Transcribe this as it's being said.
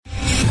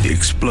the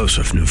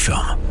explosive new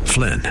film,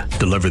 Flynn,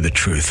 Deliver the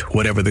Truth,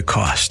 Whatever the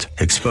Cost,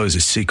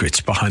 exposes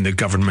secrets behind the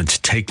government's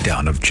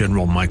takedown of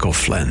General Michael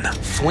Flynn.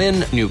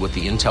 Flynn knew what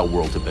the intel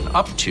world had been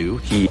up to.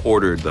 He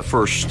ordered the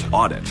first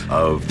audit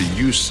of the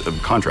use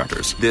of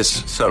contractors.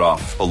 This set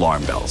off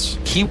alarm bells.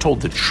 He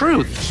told the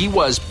truth. He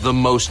was the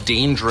most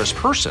dangerous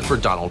person for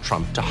Donald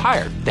Trump to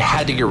hire. They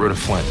had to get rid of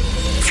Flynn.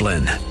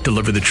 Flynn,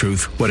 Deliver the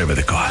Truth, Whatever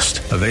the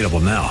Cost. Available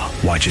now.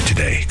 Watch it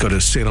today. Go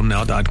to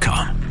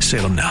salemnow.com.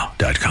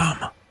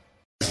 salemnow.com.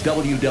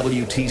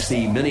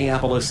 WWTC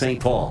Minneapolis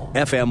St. Paul,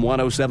 FM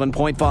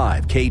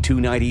 107.5,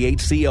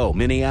 K298CO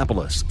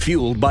Minneapolis,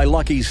 fueled by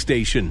Lucky's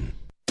Station.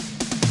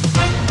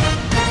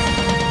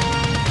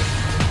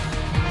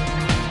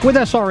 With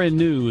SRN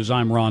News,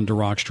 I'm Ron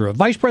DeRockstra.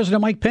 Vice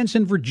President Mike Pence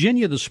in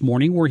Virginia this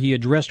morning, where he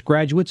addressed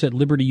graduates at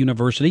Liberty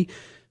University,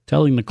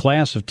 telling the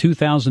class of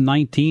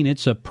 2019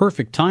 it's a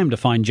perfect time to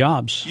find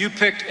jobs. You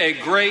picked a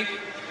great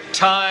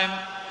time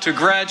to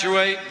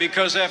graduate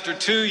because after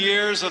 2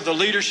 years of the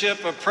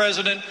leadership of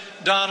President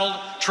Donald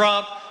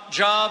Trump,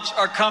 jobs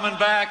are coming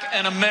back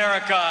and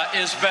America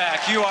is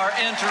back. You are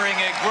entering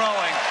a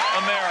growing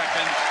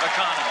American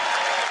economy.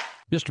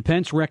 Mr.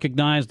 Pence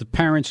recognized the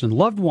parents and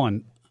loved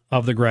one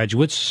of the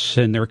graduates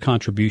and their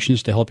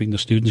contributions to helping the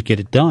students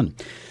get it done.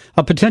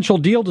 A potential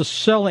deal to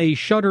sell a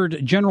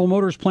shuttered General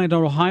Motors plant in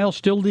Ohio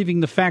still leaving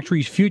the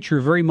factory's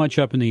future very much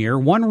up in the air.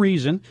 One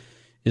reason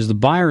is the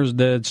buyer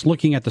that's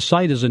looking at the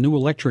site is a new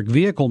electric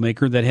vehicle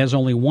maker that has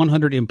only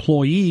 100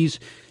 employees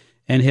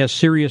and has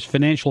serious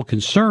financial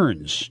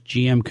concerns.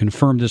 GM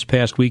confirmed this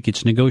past week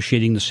it's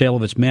negotiating the sale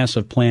of its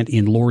massive plant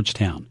in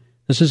Lordstown.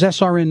 This is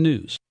SRN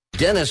News.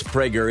 Dennis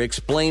Prager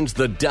explains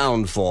the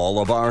downfall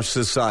of our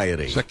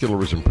society.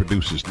 Secularism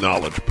produces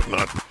knowledge, but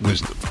not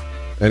wisdom.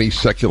 Any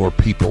secular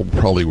people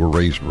probably were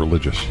raised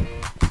religious,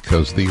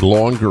 because the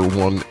longer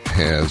one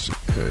is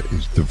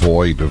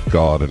devoid of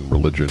God and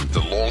religion,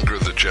 the longer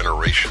the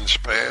generation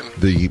span,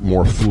 the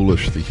more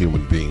foolish the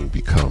human being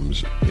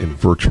becomes in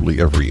virtually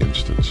every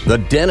instance. The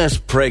Dennis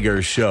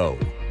Prager Show,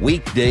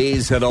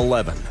 weekdays at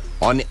 11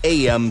 on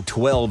AM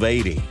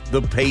 1280,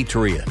 The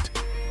Patriot,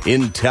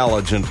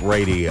 intelligent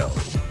radio.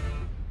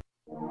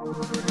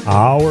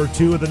 Hour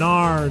 2 of the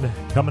Narn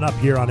coming up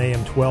here on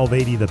AM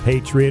 1280 The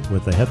Patriot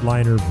with the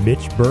headliner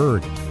Mitch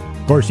Berg.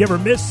 Of course, you ever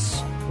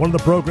miss one of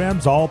the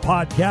programs, all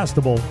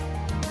podcastable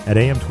at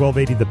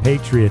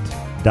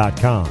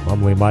am1280thepatriot.com.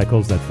 I'm Lee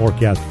Michaels. That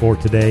forecast for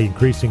today,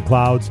 increasing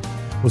clouds.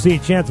 We'll see a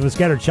chance of a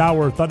scattered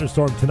shower or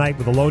thunderstorm tonight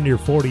with a low near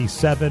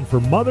 47. For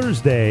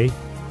Mother's Day,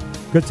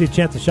 could see a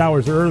chance of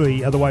showers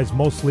early, otherwise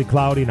mostly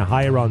cloudy and a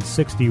high around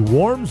 60.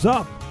 Warms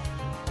up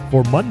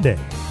for Monday.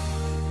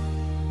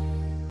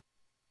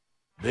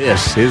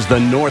 This is the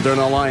Northern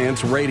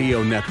Alliance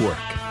Radio Network,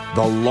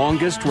 the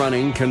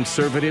longest-running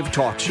conservative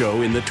talk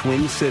show in the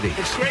Twin Cities.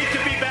 It's great to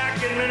be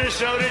back in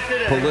Minnesota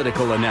today.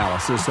 Political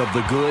analysis of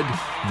the good,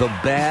 the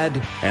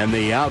bad, and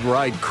the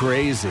outright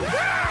crazy.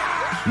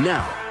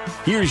 Now,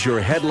 here's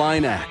your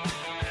headline act,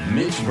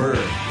 Mitch Berg.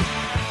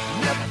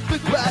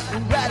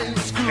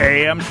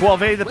 AM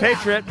 1280 The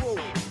Patriot,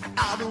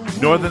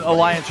 Northern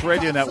Alliance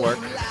Radio Network.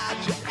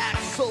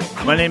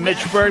 My name is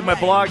Mitch Berg. My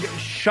blog,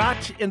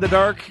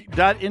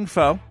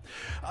 shotinthedark.info.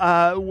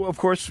 Of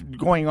course,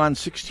 going on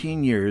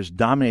 16 years,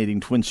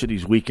 dominating Twin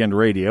Cities weekend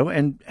radio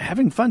and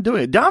having fun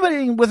doing it.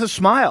 Dominating with a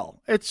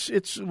smile.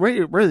 It's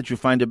rare that you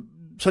find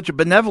such a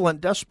benevolent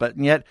despot,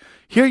 and yet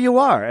here you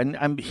are, and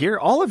I'm here.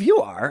 All of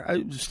you are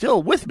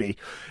still with me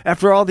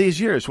after all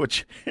these years,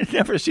 which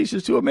never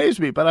ceases to amaze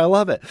me, but I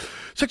love it.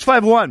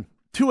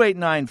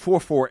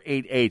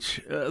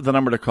 651-289-4488, the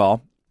number to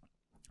call.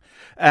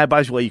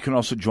 By the way, you can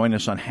also join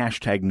us on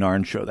hashtag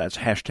Narn Show. That's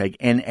hashtag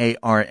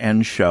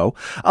NARN Show.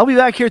 I'll be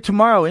back here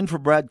tomorrow in for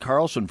Brad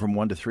Carlson from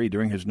 1 to 3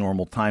 during his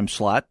normal time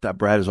slot.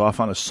 Brad is off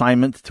on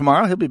assignment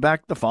tomorrow. He'll be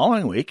back the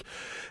following week.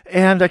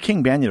 And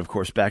King Banyan, of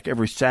course, back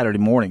every Saturday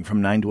morning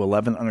from 9 to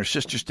 11 on our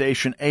sister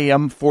station,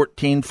 AM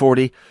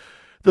 1440.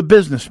 The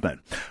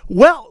Businessman.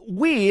 Well,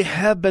 we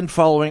have been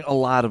following a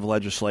lot of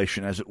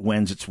legislation as it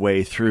wends its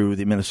way through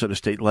the Minnesota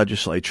State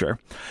Legislature.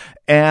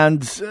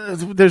 And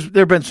there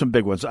have been some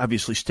big ones.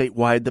 Obviously,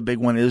 statewide, the big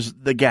one is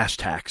the gas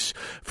tax.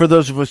 For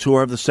those of us who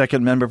are of the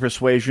Second Amendment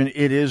persuasion,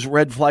 it is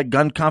red flag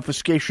gun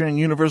confiscation and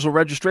universal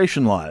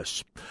registration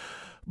laws.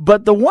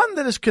 But the one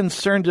that has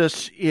concerned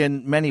us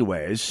in many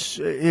ways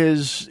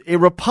is a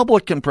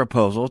Republican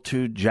proposal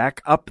to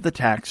jack up the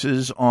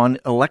taxes on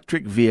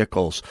electric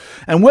vehicles.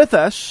 And with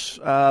us,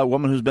 a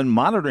woman who's been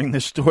monitoring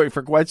this story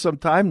for quite some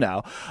time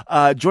now,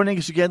 joining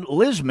us again,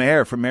 Liz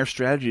Mair from Mair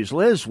Strategies.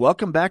 Liz,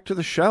 welcome back to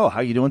the show.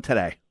 How are you doing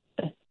today?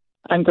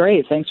 I'm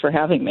great. Thanks for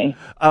having me.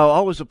 Oh,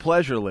 always a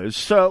pleasure, Liz.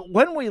 So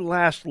when we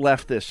last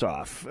left this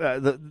off,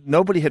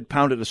 nobody had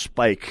pounded a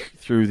spike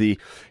through the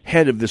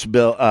head of this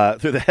bill,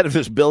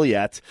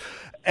 yet,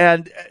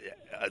 and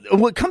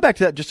we'll come back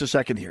to that in just a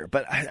second here.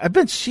 But I've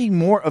been seeing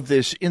more of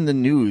this in the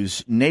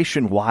news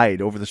nationwide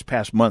over this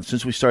past month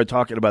since we started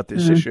talking about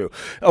this issue.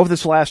 Over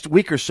this last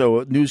week or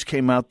so, news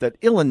came out that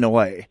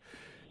Illinois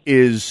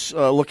is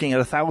looking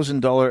at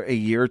 $1,000 a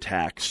year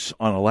tax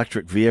on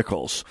electric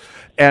vehicles.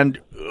 And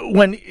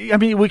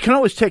we can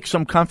always take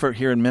some comfort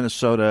here in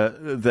Minnesota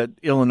that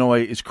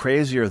Illinois is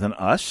crazier than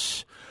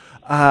us.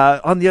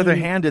 On the other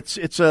hand,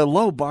 it's a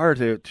low bar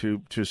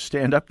to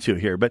stand up to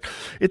here, but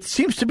it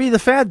seems to be the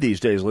fad these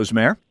days, Liz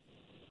Mair.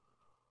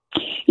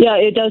 Yeah,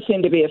 it does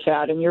seem to be a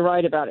fad, and you're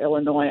right about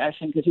Illinois. I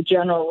think as a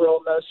general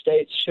rule, most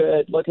states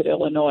should look at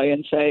Illinois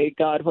and say,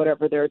 God,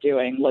 whatever they're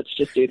doing, let's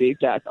just do the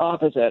exact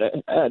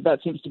opposite. That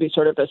seems to be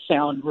sort of a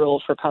sound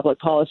rule for public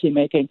policy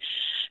making.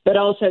 But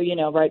also,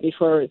 right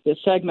before the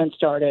segment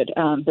started,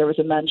 there was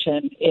a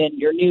mention in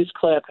your news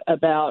clip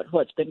about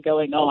what's been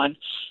going on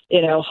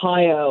in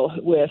Ohio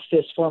with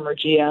this former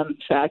GM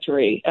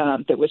factory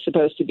that was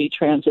supposed to be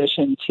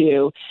transitioned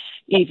to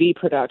EV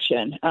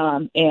production.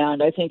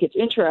 And I think it's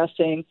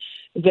interesting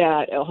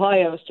that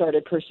Ohio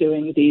started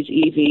pursuing these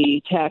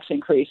EV tax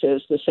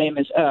increases, the same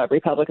as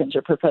Republicans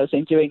are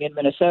proposing doing in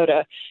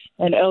Minnesota.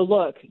 And,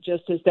 look,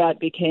 just as that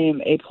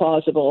became a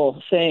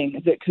plausible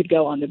thing that could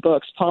go on the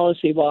books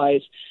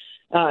policy-wise,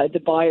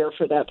 the buyer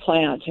for that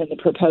plant and the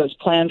proposed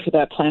plan for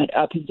that plant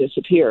up and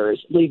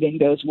disappears, leaving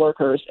those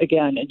workers,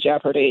 again, in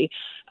jeopardy,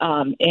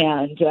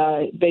 and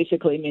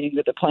basically meaning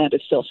that the plant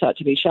is still set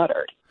to be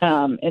shuttered.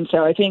 And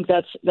so I think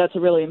that's a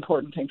really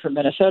important thing for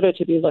Minnesota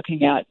to be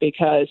looking at,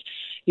 because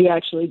you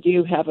actually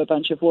do have a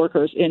bunch of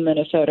workers in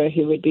Minnesota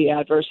who would be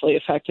adversely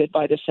affected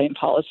by the same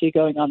policy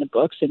going on the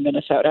books in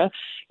Minnesota.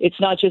 It's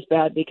not just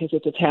bad because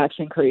it's a tax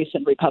increase,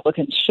 and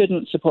Republicans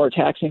shouldn't support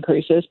tax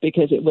increases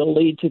because it will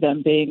lead to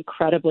them being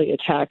incredibly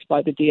attacked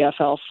by the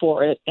DFL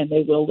for it, and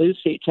they will lose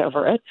seats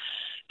over it.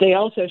 They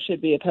also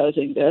should be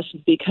opposing this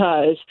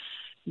because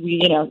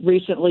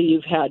recently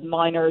you've had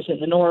miners in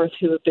the north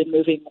who have been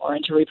moving more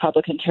into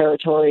Republican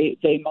territory.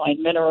 They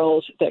mine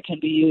minerals that can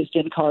be used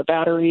in car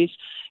batteries.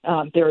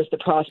 There is the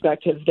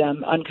prospect of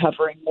them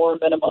uncovering more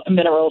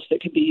minerals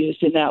that can be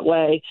used in that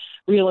way.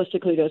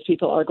 Realistically, those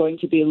people are going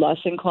to be less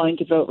inclined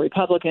to vote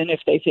Republican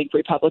if they think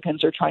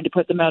Republicans are trying to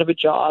put them out of a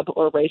job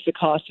or raise the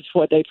cost of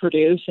what they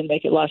produce and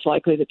make it less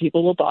likely that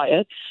people will buy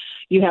it.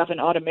 You have an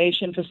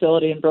automation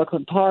facility in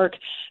Brooklyn Park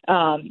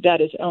that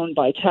is owned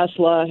by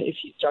Tesla. If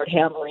you start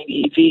hammering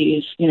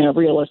EVs,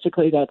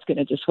 realistically, that's going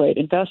to dissuade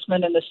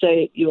investment in the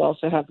state. You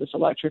also have this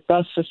electric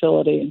bus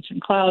facility in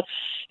St. Cloud.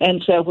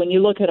 And so when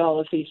you look at all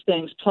of these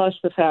things, plus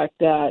the fact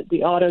that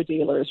the auto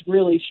dealers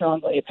really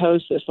strongly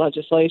oppose this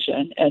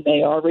legislation, and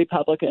they are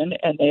Republican,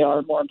 and they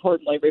are, more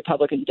importantly,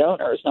 Republican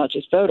donors, not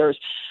just voters,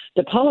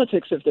 the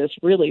politics of this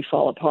really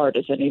fall apart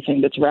as anything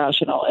that's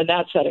rational. And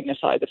that's setting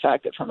aside the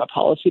fact that from a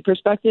policy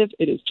perspective,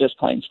 it is just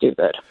plain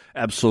stupid.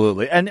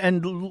 Absolutely.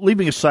 And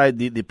leaving aside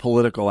the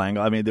political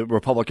angle, I mean, the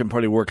Republican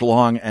Party worked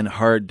long and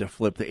hard to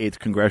flip the 8th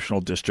congressional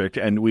district,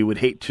 and we would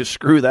hate to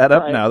screw that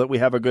up now that we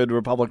have a good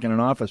Republican in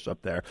office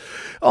up there.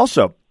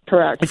 Also,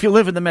 correct. If you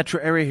live in the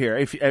metro area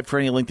here, for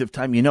any length of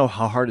time, you know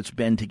how hard it's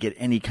been to get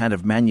any kind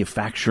of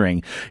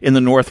manufacturing in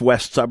the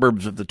northwest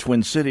suburbs of the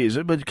Twin Cities.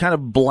 It's been kind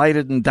of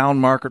blighted and down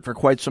market for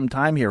quite some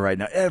time here right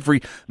now.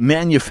 Every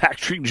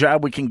manufacturing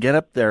job we can get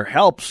up there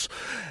helps.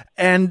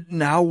 And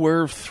now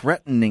we're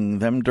threatening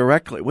them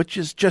directly, which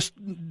is just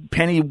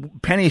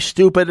penny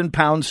stupid and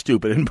pound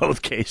stupid in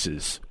both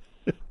cases.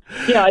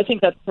 Yeah, I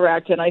think that's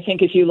correct. And I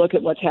think if you look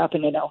at what's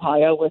happened in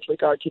Ohio with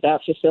regard to that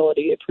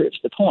facility, it proves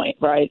the point,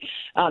 right?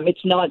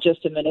 It's not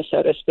just a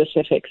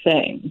Minnesota-specific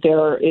thing.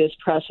 There is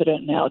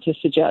precedent now to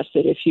suggest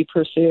that if you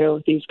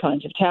pursue these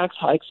kinds of tax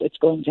hikes, it's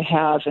going to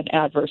have an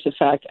adverse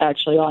effect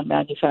actually on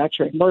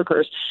manufacturing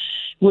workers,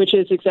 which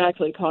is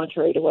exactly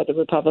contrary to what the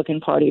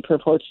Republican Party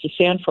purports to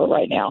stand for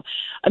right now.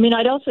 I mean,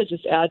 I'd also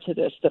just add to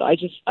this that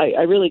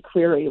I really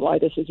query why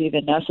this is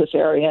even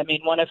necessary. I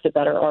mean, one of the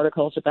better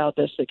articles about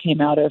this that came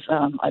out of,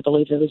 I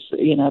believe it was,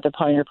 the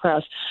Pioneer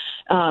Press,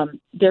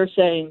 they're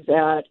saying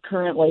that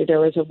currently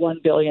there is a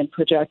 $1 billion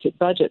projected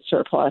budget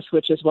surplus,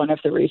 which is one of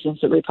the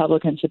reasons that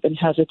Republicans have been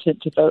hesitant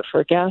to vote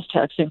for a gas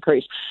tax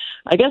increase.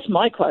 I guess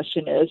my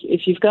question is,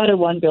 if you've got a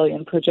 $1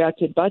 billion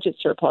projected budget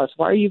surplus,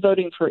 why are you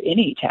voting for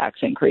any tax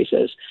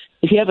increases?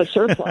 If you have a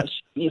surplus,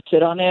 you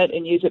sit on it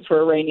and use it for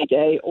a rainy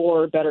day,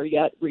 or better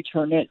yet,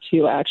 return it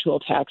to actual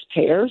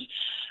taxpayers.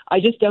 I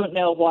just don't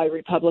know why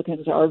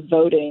Republicans are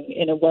voting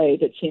in a way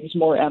that seems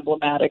more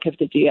emblematic of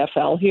the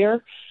DFL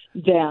here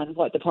than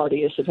what the party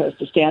is supposed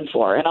to stand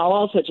for. And I'll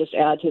also just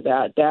add to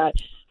that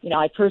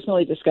I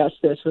personally discussed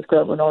this with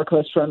Grover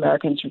Norquist for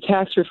Americans for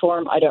Tax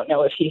Reform. I don't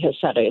know if he has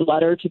sent a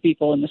letter to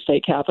people in the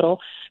state capitol,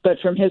 but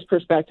from his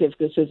perspective,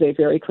 this is a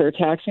very clear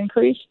tax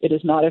increase. It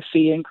is not a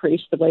fee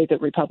increase the way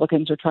that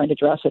Republicans are trying to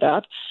dress it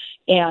up.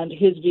 And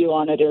his view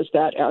on it is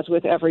that, as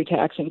with every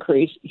tax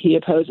increase, he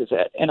opposes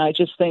it. And I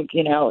just think,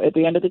 at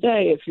the end of the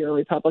day, if you're a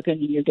Republican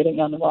and you're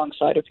getting on the wrong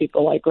side of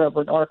people like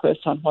Grover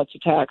Norquist on what's a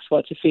tax,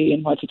 what's a fee,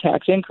 and what's a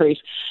tax increase,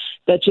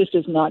 that just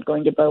is not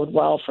going to bode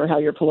well for how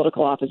your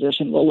political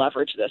opposition will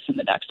leverage this in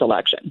the next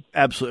election.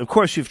 Absolutely. Of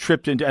course, you've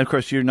tripped into, and of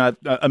course, you're not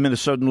a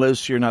Minnesotan, Liz,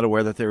 so you're not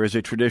aware that there is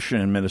a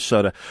tradition in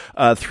Minnesota.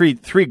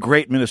 Three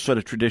great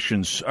Minnesota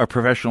traditions are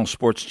professional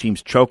sports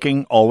teams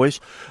choking,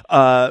 always.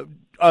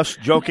 us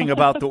joking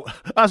about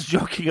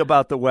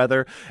the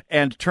weather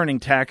and turning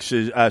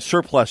taxes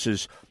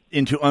surpluses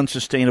into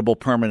unsustainable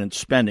permanent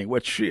spending,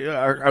 which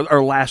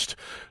our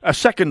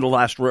second to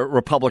last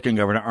Republican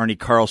governor, Arnie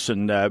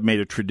Carlson,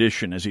 made a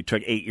tradition as he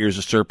took 8 years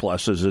of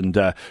surpluses and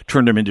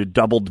turned them into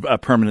doubled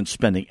permanent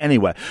spending.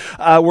 Anyway,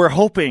 we're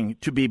hoping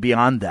to be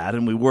beyond that,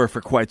 and we were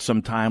for quite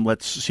some time.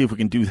 Let's see if we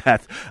can do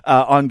that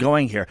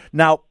ongoing here.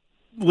 Now,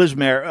 Liz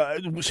Mair,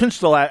 since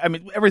the last,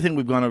 everything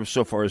we've gone over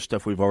so far is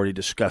stuff we've already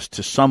discussed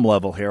to some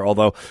level here,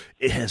 although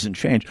it hasn't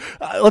changed.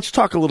 Let's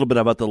talk a little bit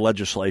about the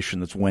legislation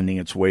that's wending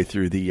its way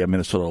through the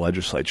Minnesota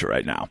legislature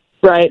right now.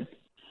 Right.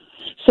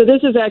 So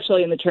this is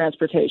actually in the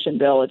transportation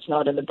bill. It's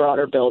not in the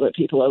broader bill that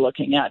people are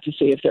looking at to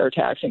see if there are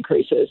tax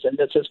increases. And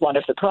this is one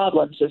of the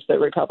problems, is that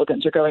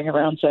Republicans are going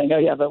around saying, oh,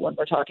 yeah, but when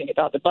we're talking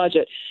about the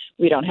budget,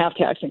 we don't have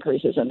tax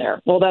increases in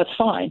there. Well, that's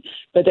fine.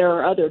 But there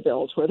are other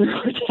bills where there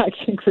are tax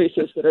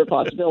increases that are a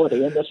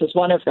possibility, and this is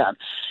one of them.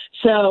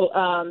 So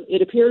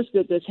it appears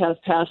that this has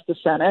passed the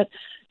Senate.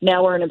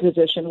 Now we're in a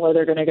position where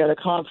they're going to go to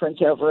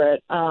conference over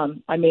it.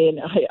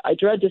 I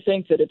dread to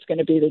think that it's going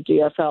to be the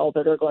DFL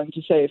that are going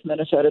to save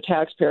Minnesota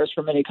taxpayers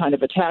from any kind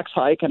of a tax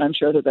hike, and I'm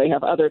sure that they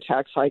have other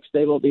tax hikes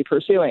they will be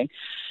pursuing.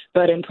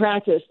 But in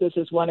practice, this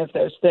is one of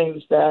those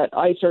things that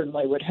I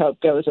certainly would hope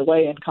goes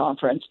away in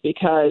conference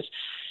because,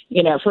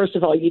 first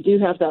of all, you do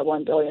have that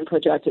 $1 billion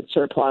projected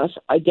surplus.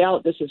 I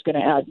doubt this is going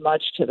to add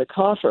much to the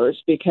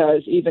coffers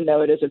because even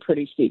though it is a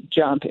pretty steep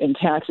jump in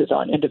taxes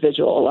on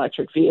individual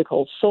electric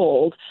vehicles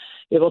sold,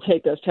 it will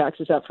take those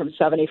taxes up from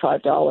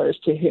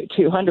 $75 to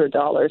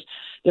 $200.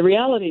 The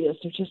reality is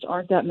there just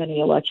aren't that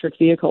many electric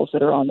vehicles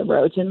that are on the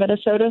roads in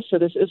Minnesota, so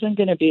this isn't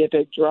going to be a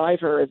big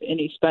driver of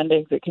any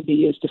spending that can be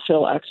used to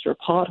fill extra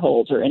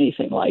potholes or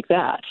anything like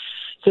that.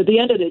 So at the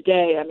end of the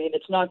day,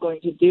 it's not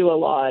going to do a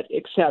lot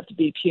except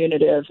be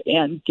punitive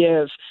and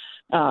give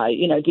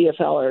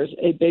DFLers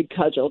a big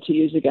cudgel to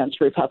use against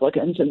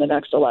Republicans in the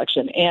next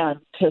election and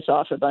piss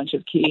off a bunch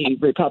of key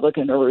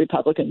Republican or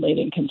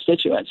Republican-leaning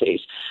constituencies.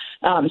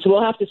 So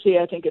we'll have to see.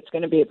 I think it's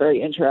going to be a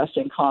very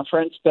interesting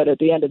conference, but at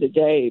the end of the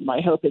day,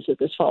 my hope is that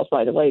this falls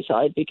by the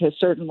wayside because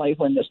certainly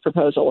when this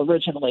proposal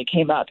originally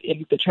came up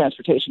in the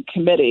Transportation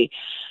Committee,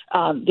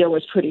 there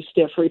was pretty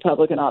stiff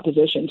Republican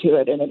opposition to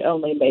it, and it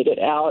only made it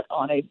out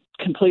on a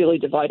completely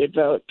divided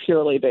vote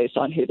purely based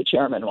on who the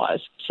chairman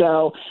was.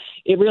 So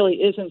it really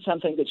isn't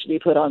something that should be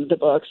put on the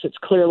books. It's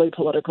clearly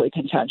politically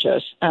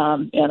contentious,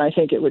 and I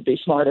think it would be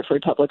smart if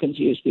Republicans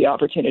used the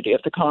opportunity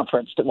of the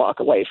conference to walk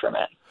away from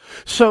it.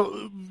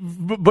 So,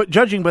 but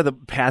judging by the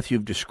path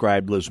you've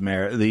described, Liz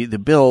Mair, the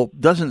bill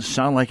doesn't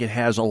sound like it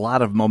has a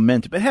lot of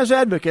momentum. It has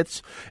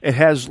advocates. It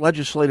has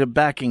legislative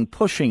backing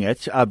pushing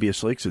it,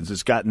 obviously, since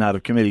it's gotten out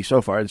of committee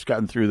so far. It's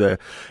gotten through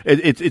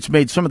it's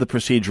made some of the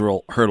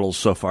procedural hurdles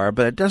so far,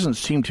 but it doesn't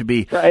seem to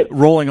be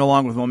rolling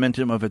along with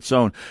momentum of its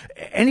own.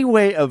 Any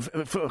way of,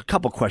 a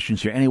couple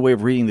questions here, any way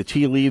of reading the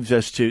tea leaves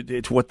as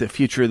to what the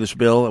future of this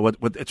bill,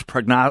 what its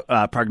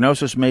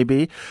prognosis may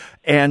be?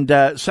 And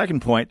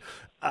second point,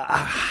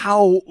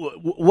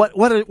 what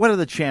are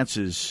the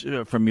chances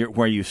from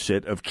where you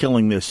sit of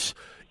killing this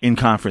in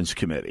conference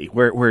committee?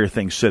 Where are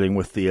things sitting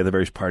with the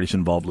various parties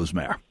involved, Liz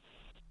Mair?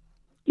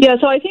 Yeah,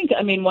 so I think,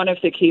 one of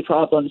the key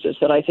problems is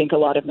that I think a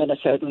lot of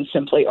Minnesotans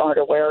simply aren't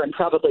aware, and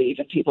probably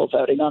even people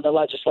voting on the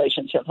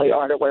legislation simply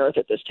aren't aware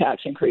that this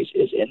tax increase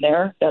is in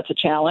there. That's a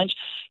challenge.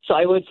 So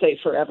I would say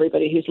for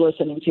everybody who's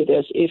listening to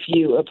this, if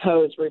you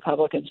oppose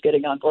Republicans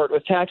getting on board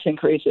with tax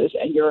increases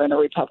and you're in a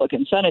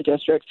Republican Senate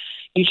district,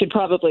 you should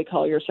probably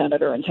call your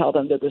senator and tell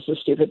them that this is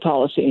stupid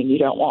policy and you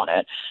don't want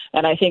it.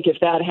 And I think if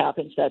that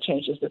happens, that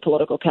changes the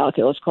political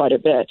calculus quite a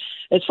bit.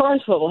 As far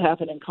as what will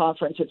happen in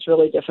conference, it's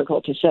really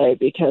difficult to say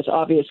because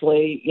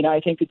obviously, I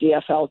think the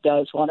DFL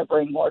does want to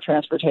bring more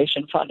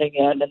transportation funding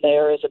in, and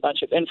there is a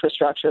bunch of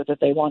infrastructure that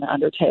they want to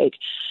undertake,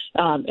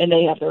 and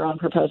they have their own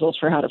proposals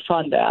for how to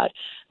fund that.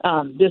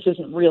 This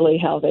isn't really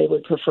how they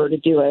would prefer to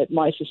do it.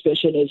 My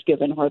suspicion is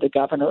given where the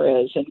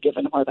governor is and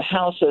given where the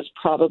House is,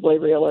 probably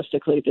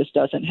realistically this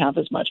doesn't have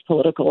as much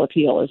political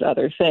appeal as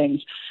other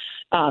things.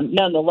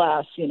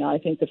 Nonetheless, I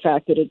think the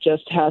fact that it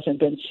just hasn't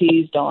been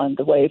seized on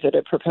the way that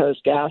a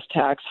proposed gas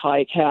tax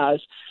hike has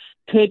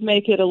could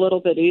make it a little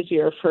bit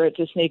easier for it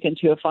to sneak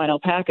into a final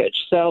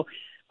package. So,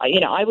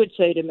 I would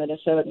say to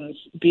Minnesotans,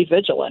 be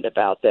vigilant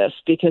about this,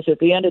 because at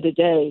the end of the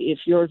day, if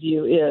your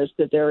view is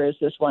that there is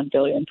this $1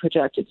 billion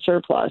projected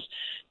surplus,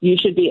 you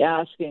should be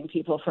asking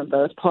people from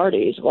both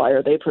parties, why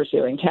are they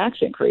pursuing tax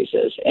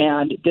increases?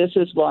 And this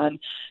is one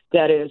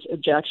that is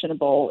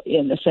objectionable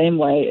in the same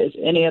way as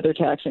any other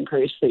tax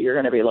increase that you're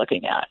going to be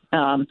looking at.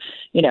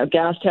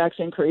 Gas tax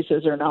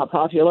increases are not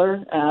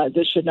popular.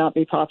 This should not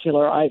be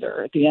popular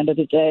either. At the end of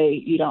the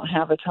day, you don't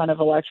have a ton of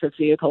electric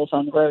vehicles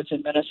on the roads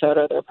in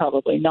Minnesota. They're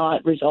probably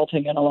not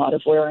resulting in a lot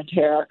of wear and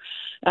tear.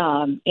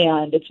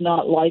 and it's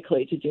not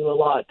likely to do a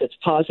lot that's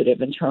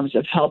positive in terms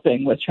of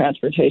helping with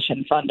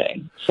transportation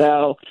funding.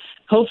 So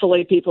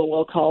hopefully people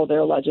will call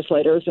their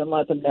legislators and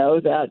let them know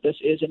that this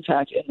is, in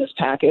fact, in this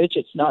package.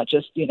 It's not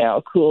just,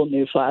 cool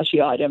new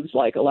flashy items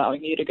like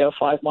allowing you to go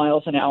 5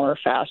 miles an hour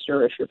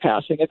faster if you're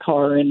passing a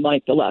car in,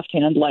 like, the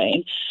left-hand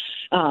lane.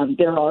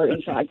 There are,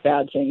 in fact,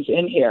 bad things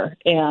in here.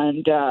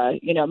 And,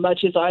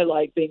 much as I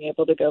like being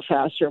able to go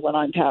faster when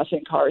I'm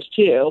passing cars,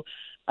 too,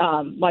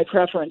 my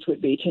preference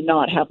would be to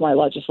not have my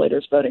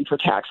legislators voting for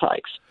tax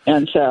hikes.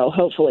 And so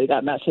hopefully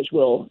that message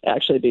will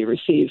actually be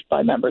received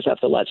by members of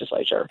the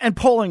legislature. And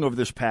polling over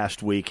this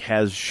past week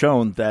has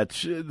shown that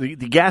the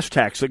gas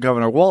tax that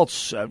Governor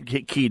Walz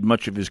keyed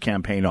much of his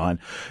campaign on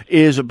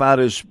is about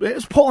is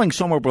polling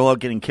somewhere below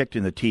getting kicked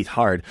in the teeth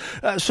hard.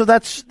 So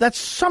that's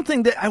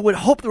something that I would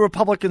hope the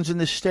Republicans in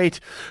this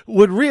state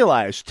would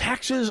realize.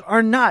 Taxes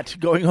are not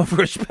going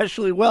over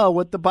especially well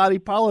with the body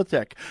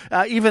politic,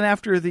 even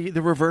after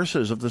the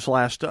reverses of this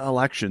last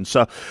election.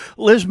 So,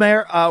 Liz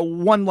Mair,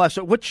 one less,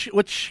 which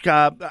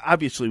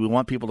obviously we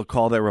want people to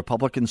call their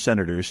Republican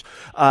senators,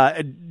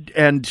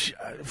 and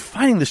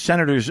finding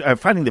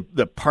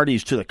the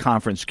parties to the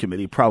conference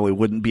committee probably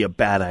wouldn't be a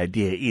bad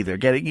idea either.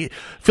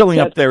 Filling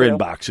up their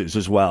inboxes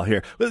as well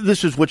here.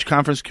 This is which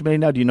conference committee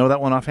now? Do you know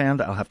that one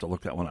offhand? I'll have to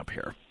look that one up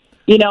here.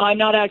 I'm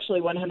not actually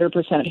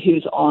 100%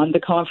 who's on the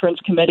conference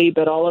committee,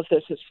 but all of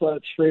this has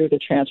flowed through the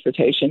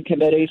transportation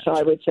committee. So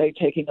I would say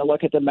taking a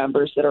look at the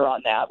members that are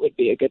on that would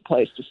be a good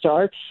place to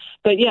start.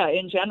 But yeah,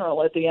 in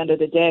general, at the end of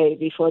the day,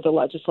 before the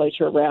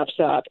legislature wraps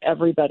up,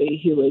 everybody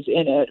who is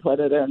in it,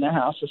 whether they're in the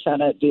House, the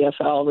Senate,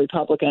 DFL,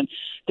 Republican,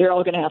 they're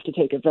all going to have to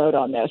take a vote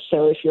on this.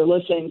 So if you're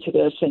listening to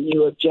this and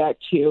you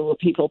object to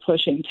people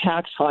pushing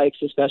tax hikes,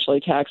 especially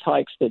tax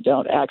hikes that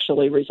don't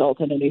actually result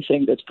in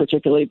anything that's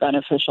particularly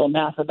beneficial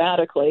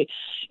mathematically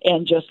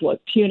and just look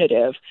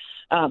punitive,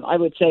 I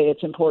would say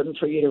it's important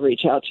for you to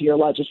reach out to your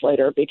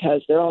legislator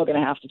because they're all going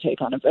to have to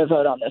take on a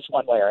vote on this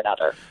one way or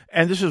another.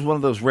 And this is one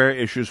of those rare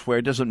issues where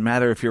it doesn't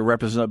matter if you're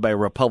represented by a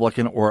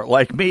Republican or,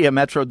 like me, a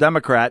Metro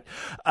Democrat.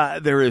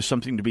 There is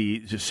something to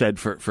be said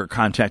for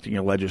contacting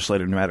your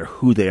legislator, no matter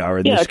who they are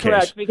in this case. Yeah,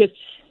 correct. Because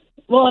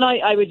and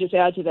I would just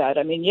add to that.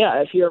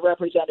 If you're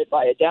represented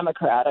by a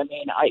Democrat,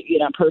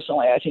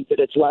 personally, I think that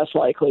it's less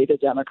likely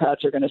that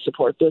Democrats are going to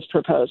support this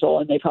proposal,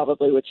 and they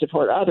probably would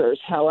support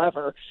others.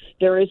 However,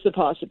 there is the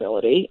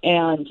possibility,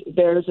 and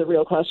there's a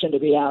real question to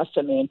be asked.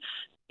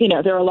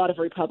 There are a lot of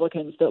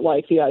Republicans that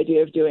like the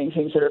idea of doing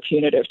things that are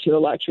punitive to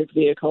electric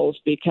vehicles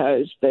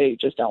because they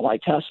just don't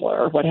like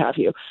Tesla or what have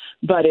you.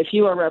 But if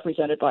you are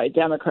represented by a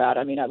Democrat,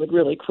 I would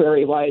really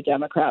query why a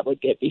Democrat would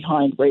get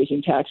behind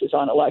raising taxes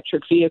on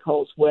electric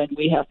vehicles when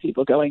we have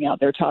people going out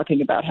there talking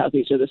about how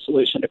these are the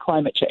solution to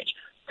climate change.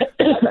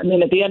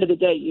 At the end of the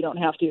day, you don't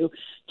have to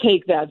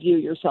take that view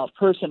yourself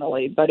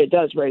personally, but it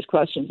does raise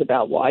questions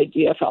about why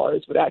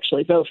DFLers would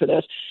actually vote for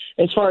this.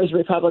 As far as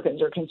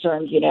Republicans are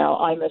concerned,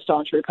 I'm a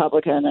staunch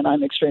Republican and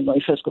I'm extremely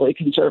fiscally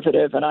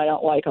conservative, and I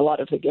don't like a lot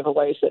of the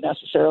giveaways that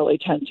necessarily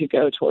tend to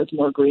go towards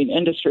more green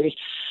industries.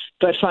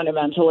 But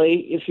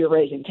fundamentally, if you're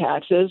raising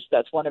taxes,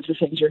 that's one of the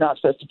things you're not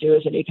supposed to do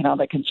as an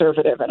economic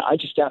conservative. And I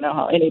just don't know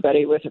how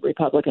anybody with a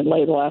Republican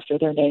label after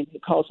their name who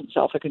calls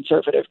himself a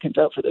conservative can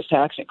vote for this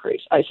tax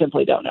increase. I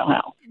simply don't know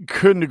how.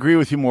 Couldn't agree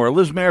with you more.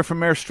 Liz Mair from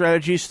Mair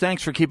Strategies,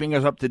 thanks for keeping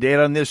us up to date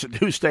on this.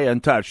 Do stay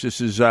in touch.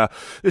 This is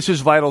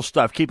vital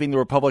stuff. Keeping the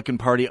Republican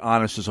Party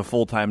honest is a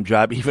full-time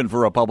job, even for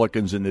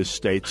Republicans in this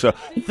state. So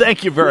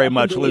thank you very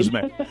much, indeed. Liz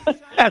Mair.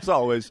 As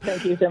always.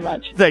 Thank you so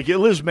much. Thank you.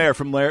 Liz Mair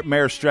from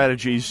Mair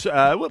Strategies.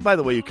 By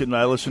the way, you can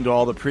listen to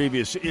all the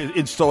previous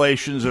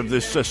installations of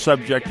this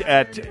subject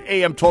at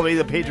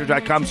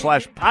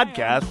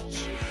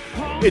am1280thepatriot.com/podcasts.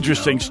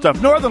 Interesting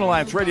stuff. Northern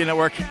Alliance Radio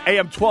Network,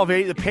 AM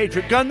 1280, The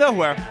Patriot. Gun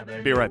nowhere.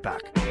 Be right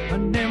back.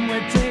 And then we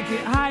take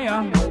it higher.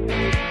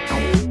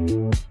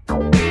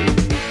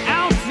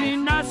 Out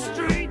in the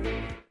street.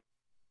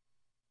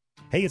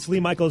 Hey, it's Lee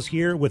Michaels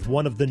here with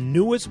one of the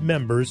newest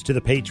members to the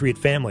Patriot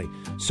family.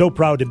 So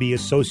proud to be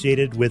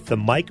associated with the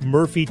Mike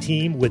Murphy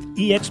team with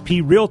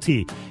eXp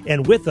Realty.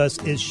 And with us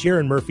is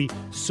Sharon Murphy.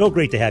 So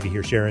great to have you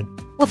here, Sharon.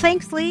 Well,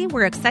 thanks, Lee.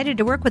 We're excited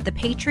to work with the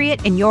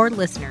Patriot and your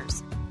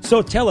listeners.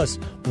 So tell us,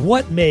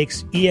 what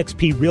makes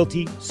eXp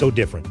Realty so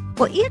different?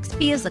 Well,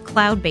 eXp is a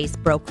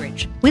cloud-based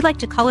brokerage. We like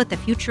to call it the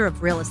future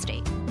of real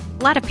estate.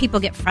 A lot of people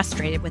get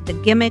frustrated with the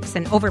gimmicks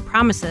and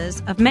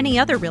overpromises of many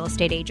other real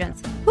estate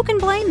agents. Who can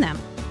blame them?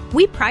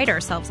 We pride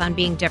ourselves on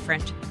being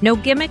different. No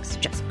gimmicks,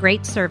 just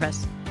great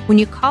service. When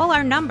you call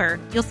our number,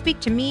 you'll speak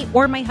to me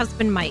or my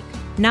husband, Mike,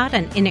 not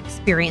an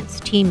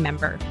inexperienced team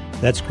member.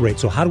 That's great.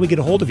 So how do we get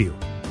a hold of you?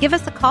 Give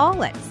us a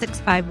call at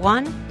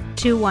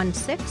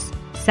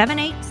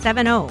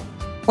 651-216-7870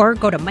 or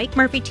go to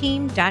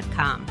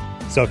MikeMurphyTeam.com.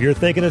 So if you're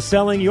thinking of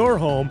selling your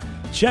home,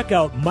 check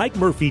out Mike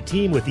Murphy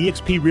Team with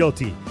eXp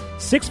Realty,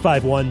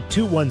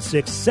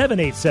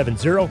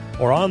 651-216-7870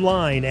 or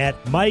online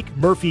at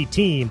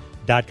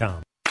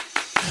MikeMurphyTeam.com.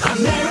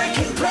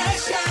 American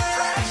pressure.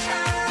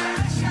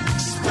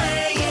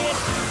 Spray it,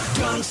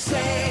 don't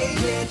say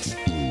it.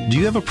 Do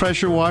you have a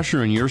pressure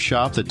washer in your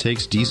shop that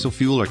takes diesel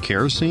fuel or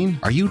kerosene?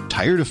 Are you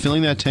tired of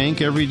filling that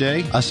tank every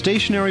day? A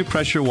stationary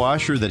pressure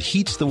washer that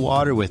heats the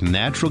water with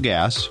natural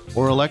gas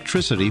or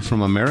electricity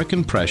from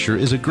American Pressure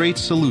is a great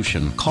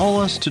solution.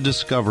 Call us to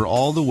discover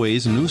all the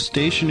ways a new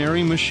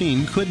stationary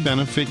machine could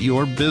benefit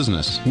your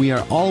business. We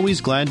are always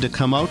glad to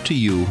come out to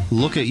you,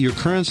 look at your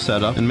current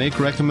setup, and make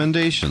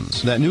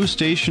recommendations. That new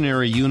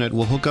stationary unit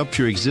will hook up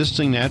to your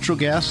existing natural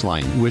gas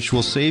line, which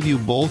will save you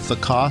both the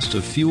cost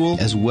of fuel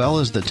as well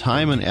as the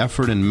time and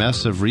effort and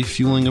mess of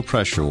refueling a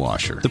pressure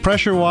washer. The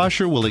pressure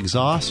washer will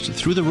exhaust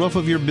through the roof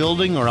of your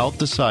building or out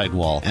the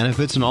sidewall, and if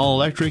it's an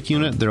all-electric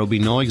unit, there will be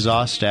no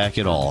exhaust stack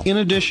at all. In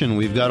addition,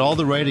 we've got all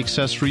the right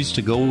accessories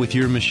to go with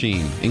your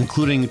machine,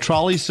 including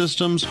trolley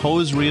systems,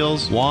 hose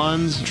reels,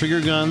 wands,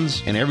 trigger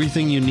guns, and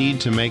everything you need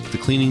to make the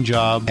cleaning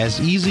job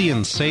as easy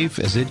and safe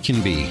as it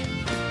can be.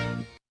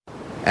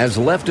 As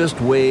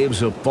leftist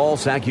waves of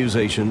false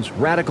accusations,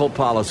 radical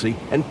policy,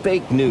 and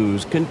fake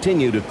news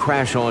continue to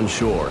crash on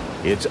shore,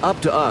 it's up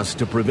to us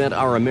to prevent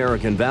our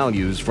American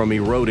values from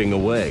eroding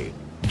away.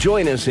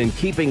 Join us in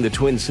keeping the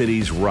Twin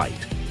Cities right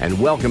and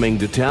welcoming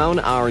to town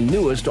our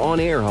newest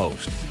on-air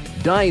host.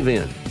 Dive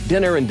In,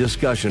 Dinner and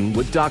Discussion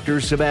with Dr.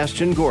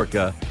 Sebastian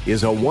Gorka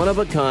is a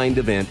one-of-a-kind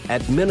event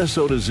at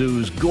Minnesota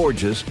Zoo's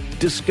gorgeous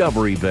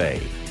Discovery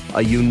Bay.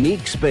 A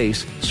unique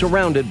space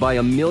surrounded by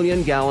 1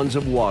 million gallons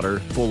of water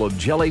full of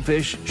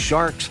jellyfish,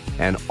 sharks,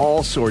 and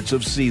all sorts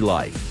of sea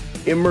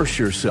life. Immerse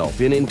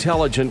yourself in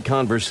intelligent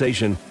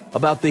conversation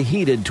about the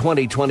heated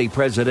 2020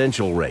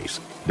 presidential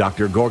race,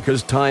 Dr.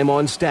 Gorka's time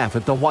on staff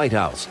at the White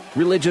House,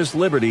 religious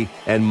liberty,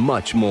 and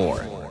much more.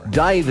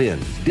 Dive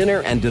In,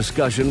 Dinner and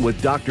Discussion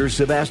with Dr.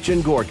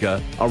 Sebastian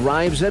Gorka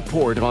arrives at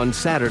port on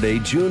Saturday,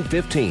 June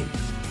 15th.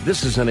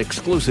 This is an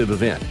exclusive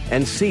event,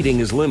 and seating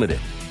is limited.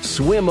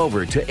 Swim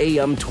over to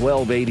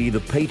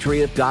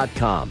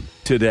am1280thepatriot.com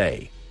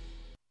today.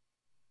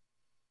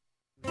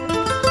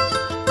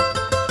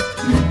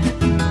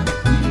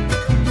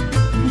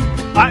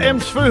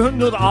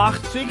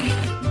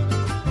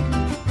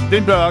 AM280,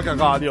 den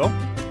Bürgerradio.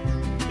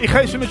 Ich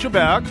heiße Mitchell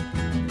Berg.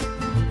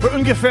 Für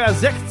ungefähr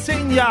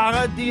 16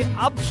 Jahre die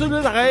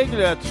absolute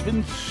Regel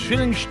zwischen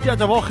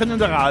der Woche in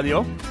der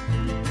Radio.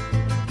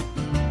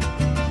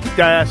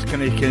 Das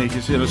kenne ich,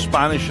 ist ein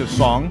spanischer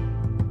Song.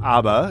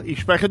 Aber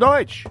ich spreche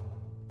Deutsch.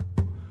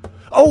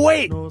 Oh,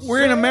 wait,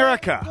 we're in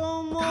America.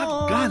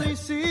 Doggone it.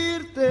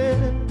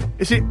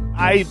 You see,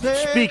 I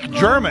speak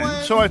German,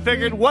 so I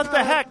figured, what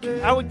the heck?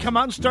 I would come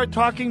out and start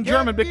talking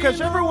German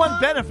because everyone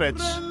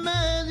benefits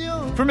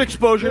from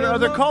exposure to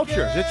other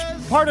cultures.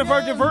 It's part of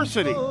our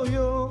diversity.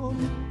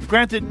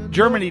 Granted,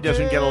 Germany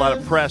doesn't get a lot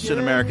of press in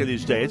America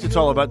these days. It's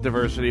all about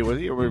diversity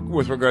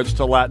with regards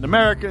to Latin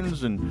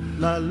Americans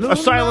and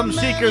asylum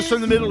seekers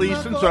from the Middle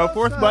East and so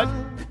forth, but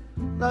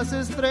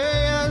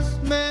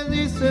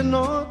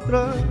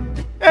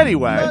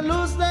anyway,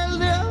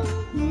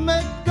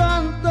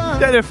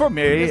 that is for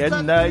me an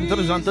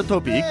interessante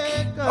topic.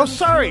 Oh,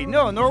 sorry,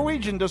 no,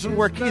 Norwegian doesn't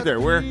work either.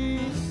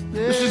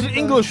 This is an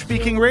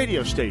English-speaking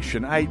radio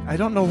station. I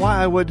don't know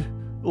why I would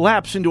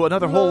lapse into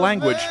another whole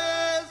language.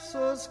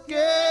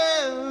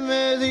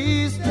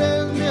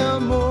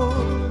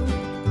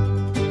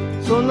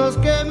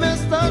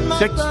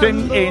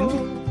 16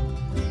 in.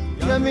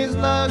 I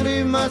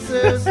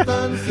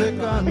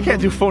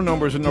can't do phone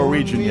numbers in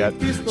Norwegian yet.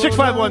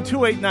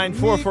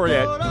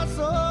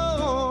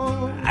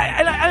 651-289-4448.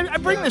 I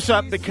bring this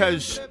up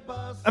because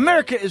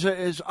America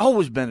has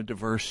always been a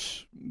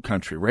diverse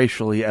country,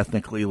 racially,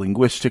 ethnically,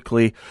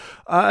 linguistically.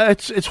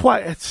 It's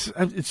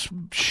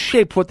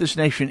shaped what this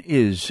nation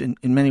is in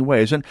many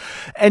ways,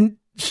 and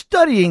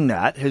studying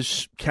that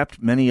has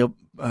kept many a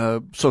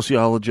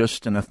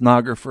sociologist, an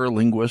ethnographer, a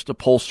linguist, a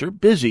pollster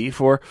busy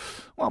for,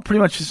 well, pretty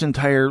much this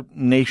entire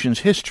nation's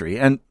history.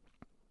 And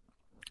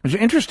there's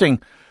an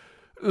interesting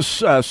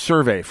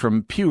survey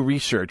from Pew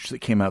Research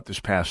that came out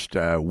this past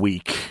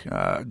week,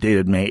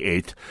 dated May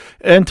 8th,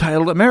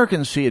 entitled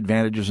Americans See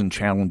Advantages and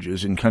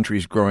Challenges in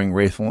Countries Growing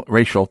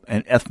Racial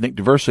and Ethnic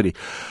Diversity.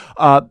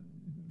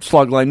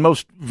 Slugline,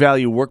 most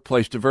value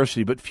workplace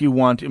diversity, but few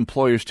want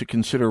employers to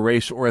consider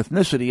race or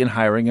ethnicity in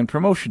hiring and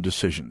promotion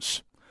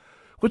decisions,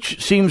 which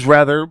seems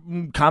rather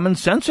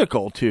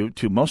commonsensical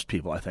to most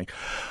people, I think.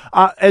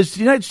 As the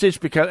United States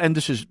becomes, and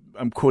this is,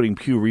 I'm quoting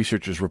Pew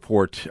Research's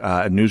report,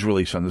 a news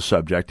release on the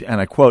subject,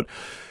 and I quote,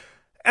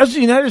 as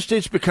the United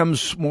States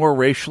becomes more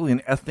racially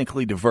and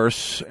ethnically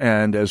diverse,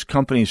 and as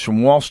companies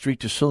from Wall Street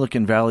to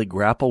Silicon Valley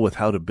grapple with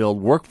how to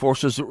build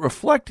workforces that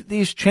reflect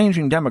these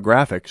changing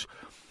demographics,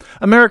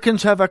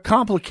 Americans have a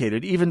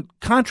complicated, even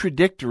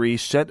contradictory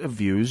set of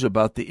views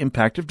about the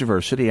impact of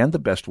diversity and the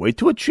best way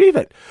to achieve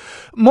it.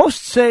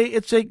 Most say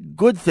it's a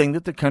good thing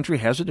that the country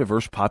has a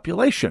diverse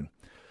population,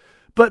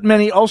 but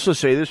many also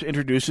say this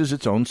introduces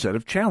its own set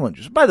of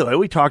challenges. By the way,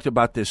 we talked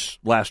about this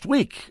last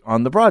week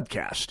on the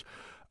broadcast,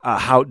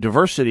 how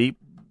diversity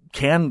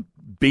can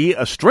be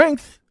a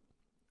strength,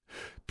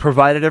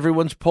 provided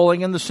everyone's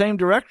pulling in the same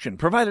direction,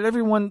 provided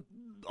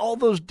all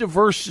those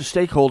diverse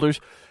stakeholders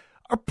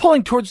are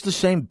pulling towards the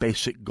same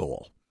basic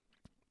goal.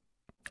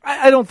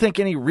 I don't think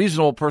any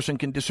reasonable person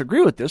can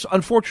disagree with this.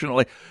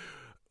 Unfortunately,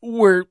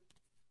 we're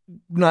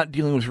not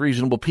dealing with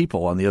reasonable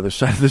people on the other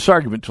side of this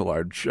argument to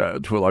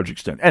a large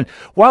extent. And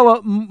while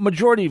a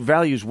majority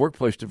values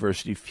workplace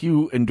diversity,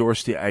 few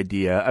endorse the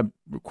idea, I'm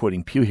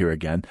quoting Pew here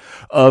again,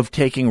 of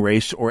taking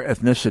race or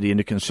ethnicity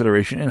into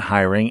consideration in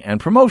hiring and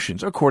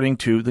promotions, according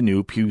to the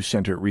new Pew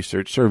Center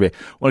Research Survey.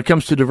 When it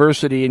comes to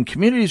diversity in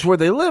communities where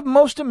they live,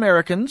 most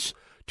Americans,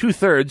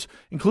 2/3,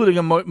 including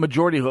a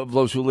majority of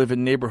those who live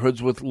in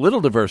neighborhoods with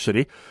little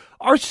diversity,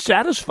 are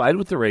satisfied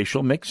with the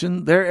racial mix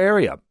in their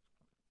area.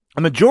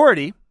 A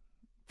majority,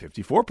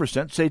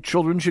 54%, say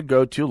children should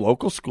go to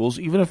local schools,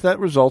 even if that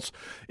results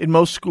in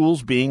most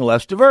schools being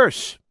less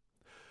diverse.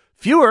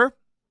 Fewer,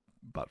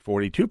 about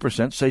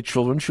 42%, say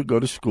children should go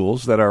to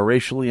schools that are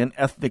racially and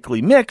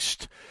ethnically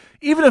mixed,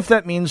 even if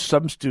that means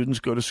some students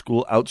go to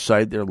school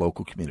outside their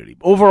local community.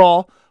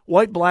 Overall,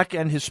 white, black,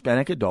 and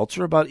Hispanic adults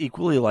are about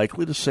equally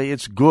likely to say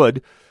it's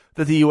good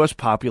that the U.S.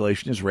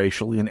 population is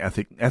racially and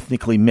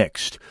ethnically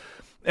mixed.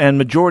 And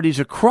majorities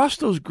across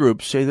those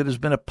groups say that it has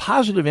been a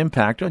positive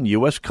impact on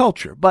U.S.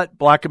 culture. But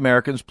black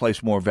Americans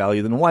place more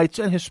value than whites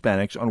and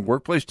Hispanics on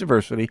workplace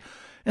diversity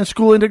and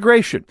school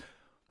integration.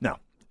 Now,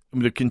 I'm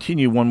going to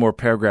continue one more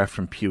paragraph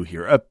from Pew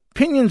here.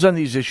 Opinions on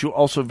these issues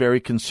also vary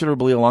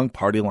considerably along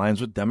party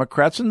lines, with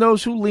Democrats and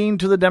those who lean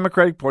to the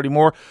Democratic Party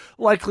more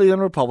likely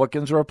than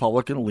Republicans or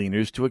Republican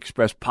leaners to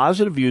express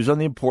positive views on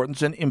the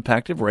importance and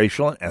impact of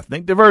racial and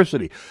ethnic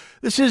diversity.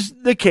 This is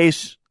the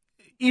case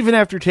even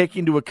after taking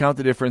into account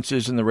the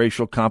differences in the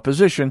racial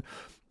composition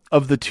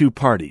of the two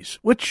parties,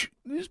 which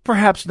is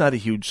perhaps not a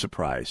huge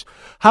surprise.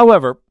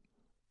 However,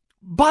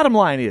 bottom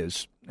line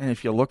is, and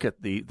if you look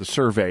at the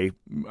survey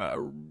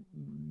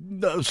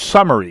the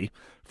summary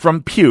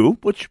from Pew,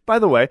 which, by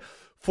the way,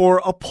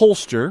 for a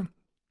pollster,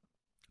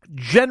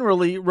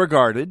 generally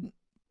regarded,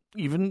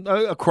 even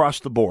across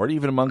the board,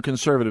 even among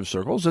conservative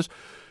circles, as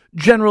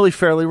generally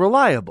fairly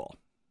reliable.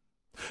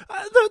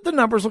 The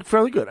numbers look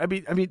fairly good. I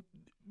mean,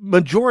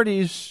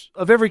 majorities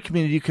of every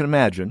community you can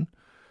imagine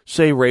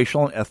say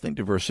racial and ethnic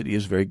diversity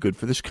is very good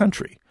for this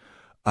country.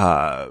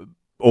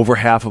 Over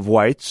half of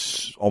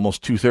whites,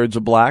 almost 2/3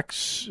 of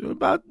blacks,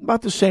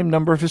 about the same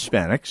number of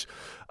Hispanics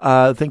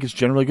think it's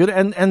generally good.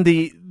 And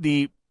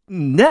the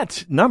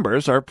net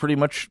numbers are pretty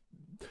much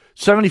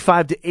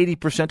 75 to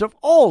 80% of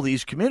all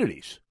these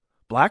communities,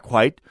 black,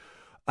 white,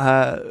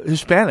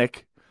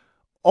 Hispanic,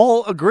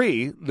 all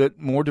agree that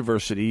more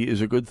diversity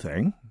is a good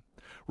thing.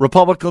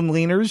 Republican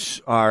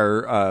leaners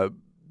are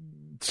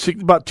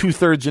about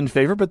 2/3 in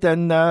favor, but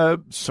then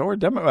so are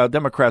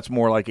Democrats,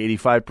 more like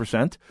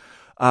 85%.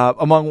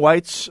 Among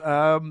whites,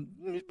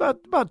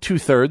 about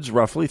 2/3,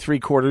 roughly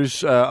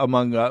 3/4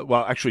 among,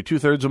 actually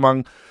 2/3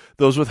 among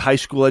those with high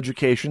school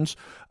educations,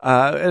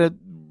 and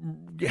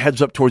it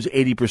heads up towards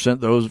 80%.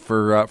 Those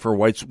for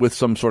whites with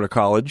some sort of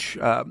college.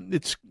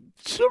 It's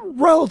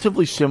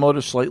relatively similar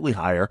to slightly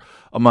higher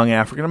among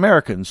African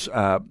Americans,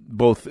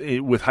 both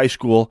with high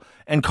school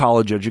and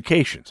college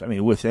educations. I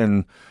mean,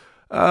 within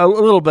a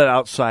little bit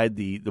outside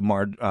the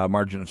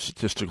margin of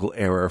statistical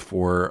error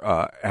for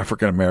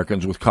African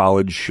Americans with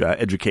college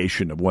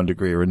education of one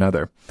degree or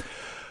another.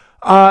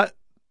 And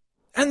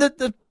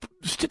the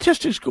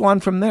statistics go on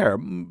from there.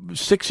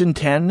 6 in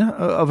 10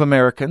 of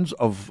Americans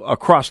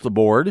across the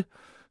board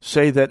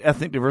say that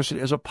ethnic diversity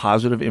has a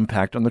positive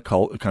impact on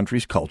the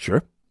country's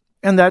culture.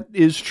 And that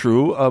is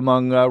true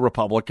among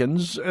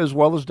Republicans as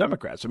well as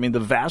Democrats. I mean, the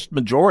vast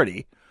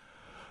majority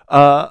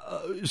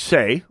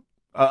say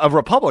of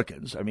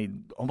Republicans, I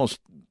mean,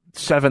 almost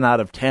 7 out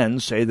of 10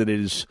 say that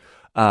it is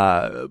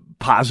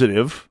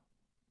positive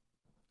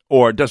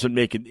or doesn't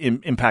make an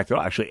impact at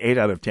all. Actually, 8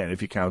 out of 10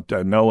 if you count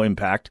no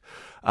impact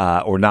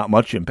or not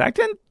much impact.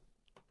 And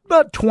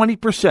about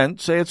 20%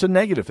 say it's a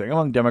negative thing.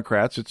 Among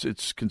Democrats,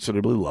 it's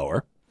considerably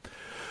lower.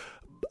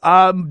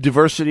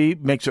 Diversity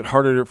makes it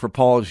harder for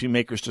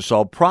policymakers to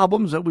solve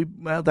problems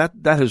that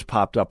has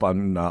popped up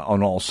on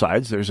all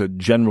sides. There's a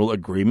general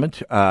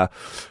agreement, a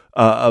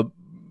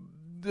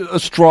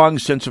strong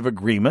sense of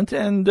agreement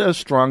and a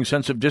strong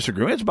sense of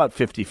disagreement. It's about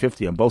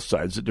 50-50 on both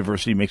sides that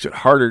diversity makes it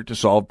harder to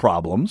solve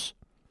problems.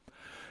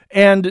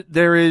 And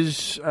there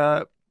is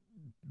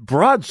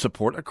broad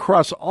support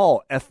across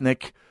all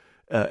ethnic,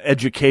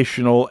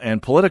 educational,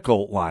 and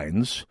political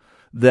lines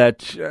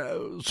that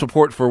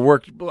support for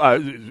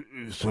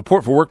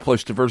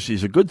workplace diversity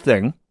is a good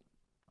thing,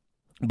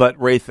 but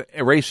race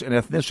and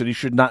ethnicity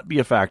should not be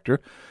a factor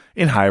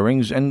in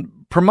hirings and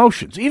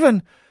promotions.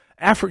 Even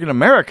African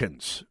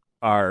Americans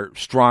are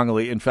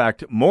strongly, in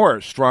fact, more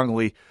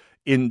strongly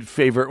in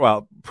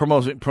favor,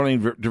 promoting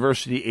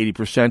diversity,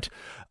 80%,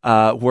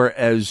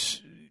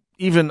 whereas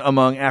even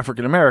among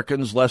African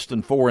Americans, less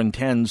than 4 in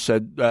 10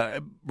 said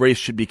race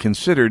should be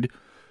considered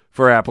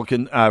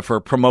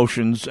for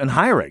promotions and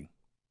hiring.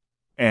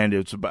 And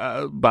it's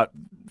about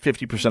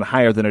 50%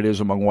 higher than it is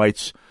among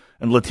whites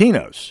and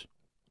Latinos.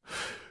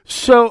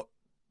 So,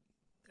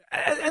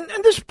 and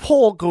this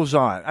poll goes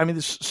on. I mean,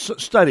 this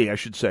study, I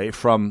should say,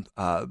 from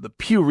the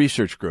Pew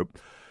Research Group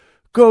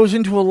goes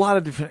into a lot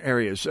of different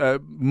areas.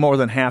 More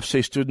than half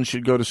say students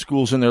should go to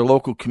schools in their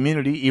local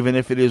community, even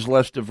if it is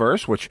less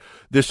diverse, which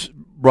this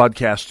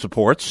broadcast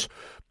supports,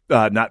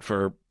 not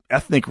for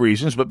ethnic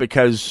reasons, but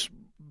because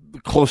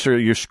the closer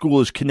your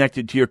school is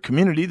connected to your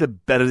community, the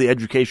better the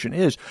education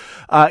is.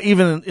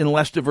 Even in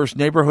less diverse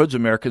neighborhoods,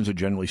 Americans are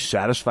generally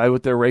satisfied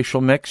with their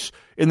racial mix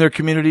in their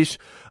communities.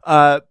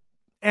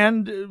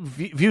 And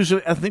views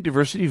of ethnic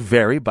diversity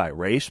vary by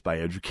race, by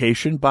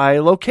education, by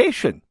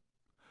location.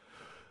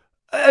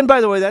 And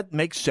by the way, that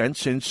makes sense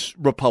since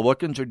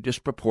Republicans are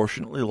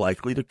disproportionately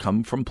likely to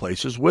come from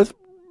places with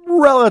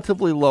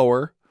relatively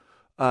lower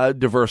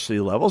diversity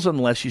levels,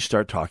 unless you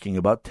start talking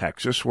about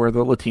Texas, where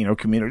the Latino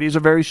community is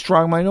a very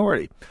strong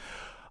minority.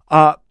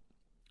 On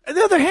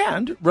the other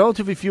hand,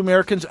 relatively few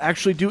Americans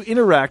actually do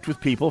interact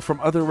with people from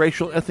other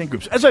racial ethnic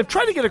groups. As I've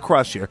tried to get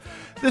across here,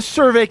 this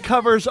survey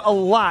covers a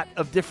lot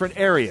of different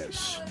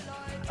areas.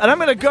 And I'm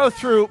going to go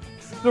through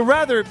the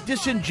rather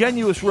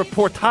disingenuous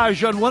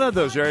reportage on one of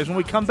those areas when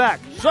we come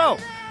back. So,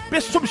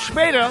 bis zum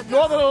später,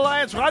 Northern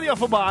Alliance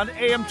Radioverband,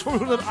 AM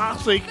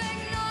 280,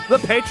 The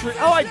Patriot.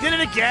 Oh, I did it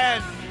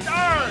again.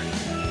 Darn.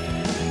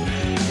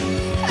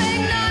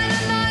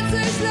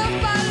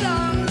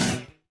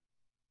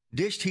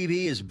 Dish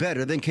TV is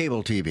better than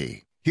cable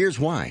TV. Here's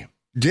why.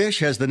 Dish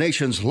has the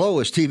nation's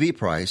lowest TV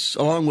price,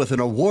 along with an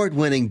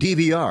award-winning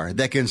DVR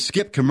that can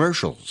skip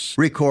commercials,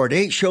 record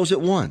 8 shows at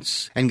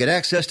once, and get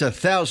access to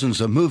thousands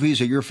of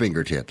movies at your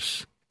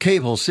fingertips.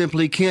 Cable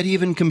simply can't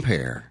even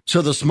compare.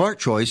 So the smart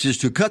choice is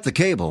to cut the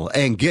cable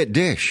and get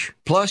Dish.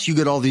 Plus, you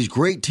get all these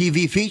great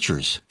TV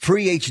features,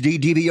 free HD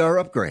DVR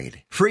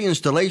upgrade, free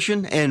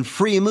installation, and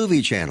free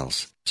movie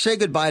channels. Say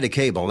goodbye to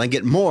cable and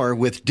get more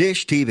with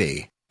Dish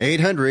TV.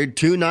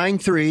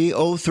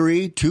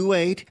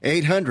 800-293-0328,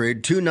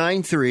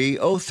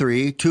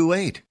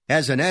 800-293-0328.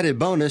 As an added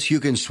bonus, you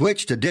can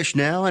switch to Dish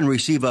now and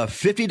receive a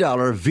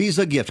 $50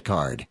 Visa gift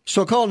card.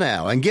 So call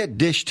now and get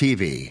Dish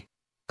TV.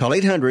 Call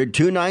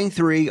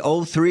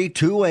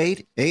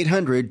 800-293-0328,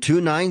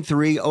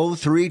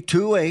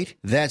 800-293-0328.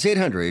 That's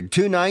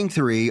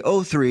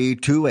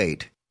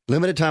 800-293-0328.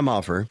 Limited time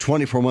offer,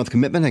 24-month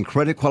commitment and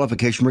credit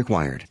qualification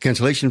required.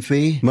 Cancellation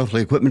fee,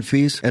 monthly equipment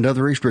fees, and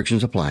other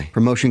restrictions apply.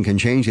 Promotion can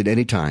change at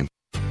any time.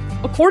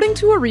 According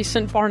to a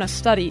recent Barna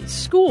study,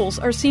 schools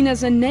are seen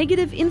as a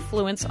negative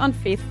influence on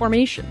faith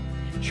formation.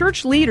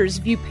 Church leaders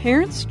view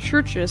parents,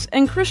 churches,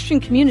 and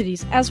Christian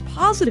communities as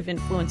positive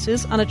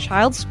influences on a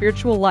child's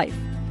spiritual life.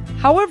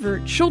 However,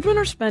 children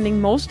are spending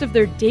most of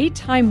their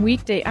daytime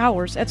weekday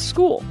hours at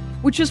school,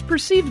 which is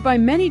perceived by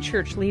many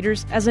church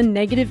leaders as a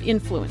negative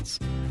influence.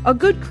 A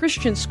good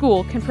Christian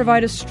school can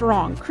provide a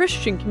strong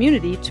Christian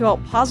community to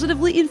help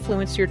positively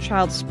influence your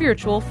child's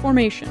spiritual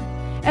formation.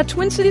 At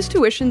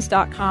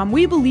TwinCitiesTuitions.com,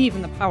 we believe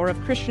in the power of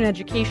Christian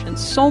education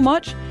so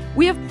much,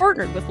 we have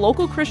partnered with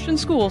local Christian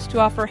schools to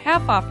offer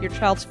half off your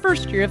child's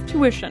first year of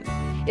tuition.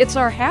 It's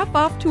our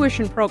half-off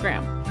tuition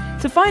program.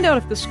 To find out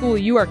if the school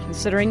you are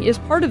considering is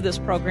part of this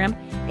program,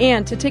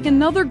 and to take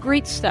another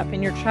great step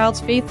in your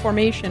child's faith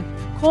formation,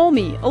 call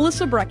me,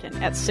 Alyssa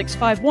Brecken, at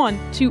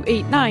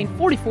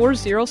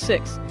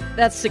 651-289-4406.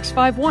 That's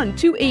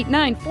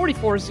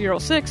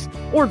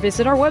 651-289-4406, or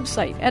visit our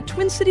website at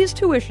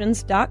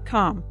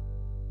TwinCitiesTuitions.com.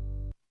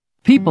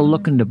 People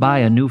looking to buy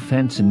a new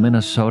fence in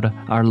Minnesota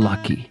are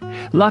lucky.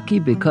 Lucky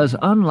because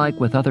unlike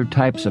with other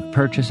types of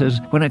purchases,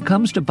 when it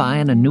comes to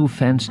buying a new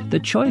fence, the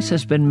choice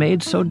has been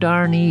made so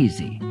darn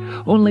easy.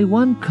 Only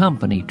one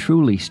company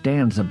truly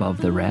stands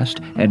above the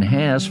rest, and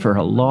has for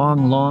a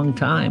long, long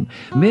time.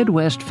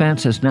 Midwest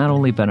Fence has not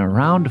only been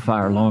around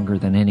far longer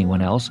than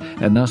anyone else,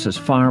 and thus is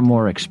far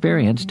more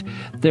experienced,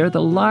 they're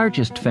the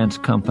largest fence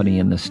company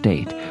in the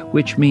state,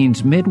 which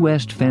means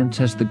Midwest Fence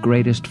has the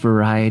greatest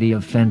variety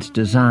of fence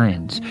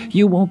designs.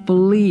 You won't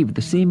believe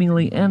the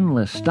seemingly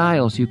endless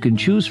styles you can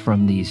choose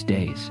from these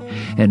days.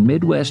 And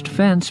Midwest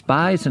Fence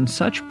buys in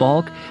such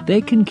bulk,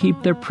 they can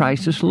keep their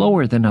prices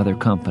lower than other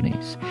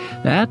companies.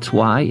 That's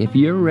why, if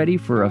you're ready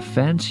for a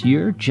fence,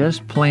 you're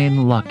just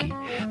plain lucky.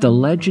 The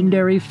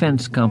legendary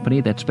fence company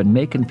that's been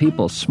making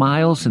people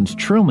smile since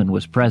Truman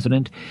was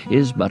president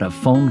is but a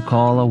phone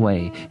call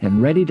away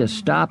and ready to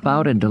stop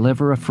out and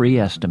deliver a free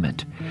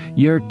estimate.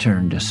 Your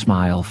turn to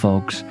smile,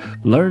 folks.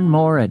 Learn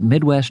more at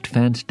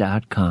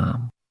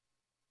MidwestFence.com.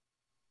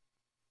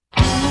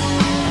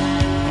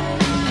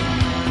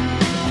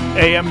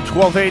 AM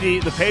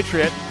 1280, The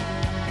Patriot.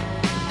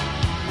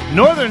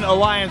 Northern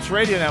Alliance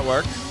Radio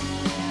Network.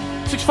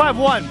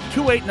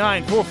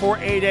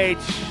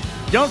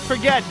 651-289-4488. Don't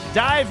forget,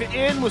 dive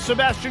in with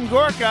Sebastian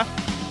Gorka.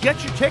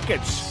 Get your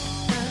tickets.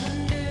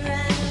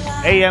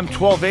 AM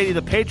 1280,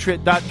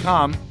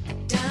 thepatriot.com.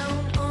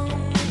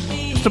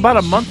 Just about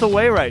a month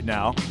away right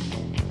now.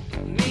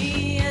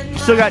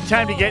 Still got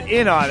time to get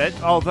in on it,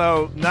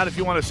 although not if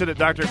you want to sit at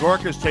Dr.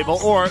 Gorka's table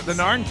or the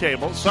Narn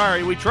table.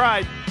 Sorry, we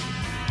tried.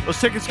 Those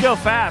tickets go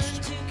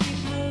fast.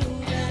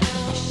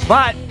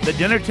 But the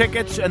dinner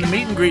tickets and the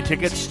meet and greet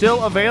tickets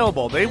still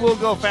available. They will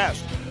go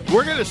fast.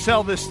 We're going to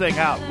sell this thing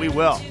out. We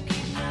will.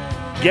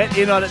 Get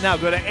in on it now.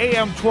 Go to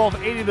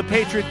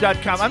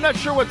am1280thepatriot.com. I'm not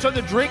sure what's on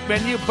the drink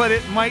menu, but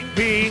it might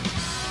be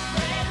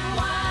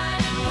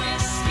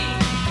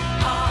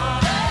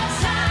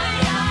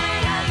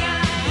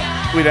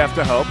we'd have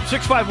to hope.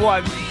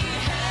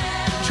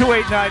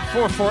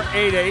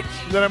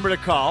 651-289-4488, the number to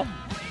call.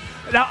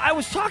 Now, I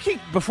was talking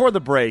before the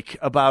break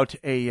about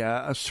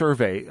a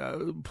survey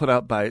put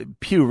out by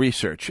Pew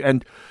Research,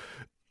 and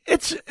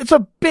it's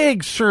a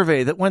big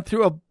survey that went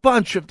through a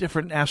bunch of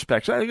different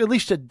aspects, at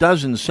least a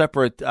dozen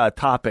separate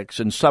topics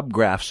and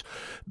subgraphs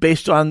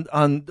based on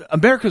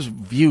America's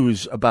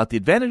views about the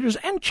advantages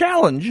and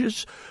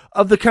challenges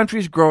of the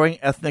country's growing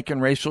ethnic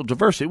and racial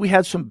diversity. We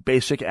had some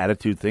basic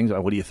attitude things.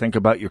 What do you think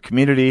about your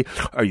community?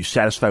 Are you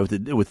satisfied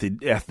with the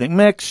ethnic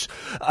mix?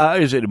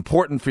 Is it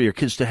important for your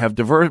kids to have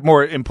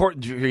more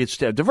important for your kids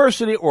to have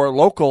diversity or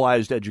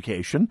localized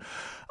education?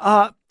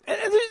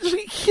 And there's a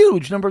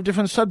huge number of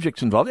different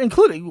subjects involved,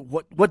 including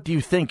what do you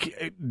think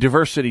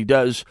diversity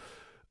does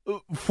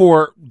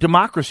for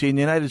democracy in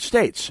the United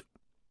States?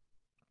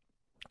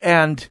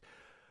 And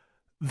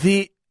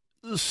the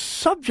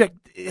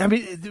subject, I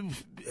mean,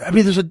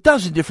 there's a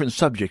dozen different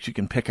subjects you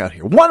can pick out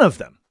here. One of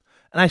them,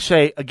 and I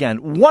say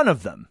again, one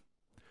of them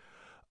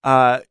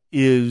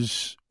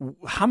is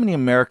how many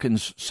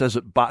Americans say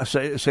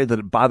that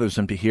it bothers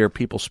them to hear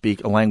people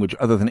speak a language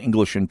other than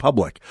English in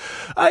public.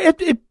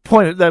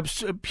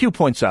 Pew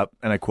points out,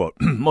 and I quote,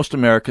 most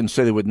Americans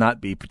say they would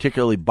not be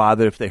particularly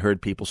bothered if they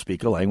heard people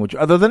speak a language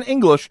other than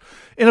English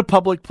in a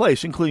public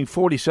place, including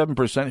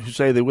 47% who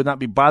say they would not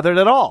be bothered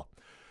at all.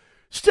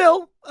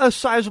 Still, a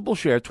sizable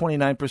share,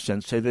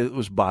 29%, say that it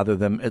would bother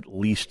them at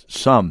least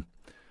some.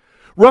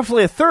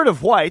 Roughly a third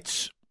of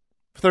whites,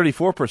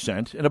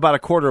 34%, and about a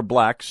quarter of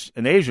blacks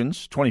and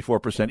Asians,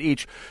 24%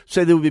 each,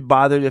 say they would be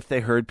bothered if they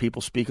heard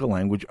people speak a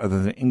language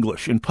other than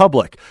English in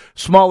public.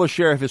 Smaller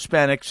share of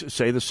Hispanics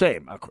say the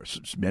same. Of course,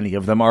 many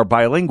of them are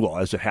bilingual,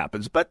 as it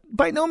happens, but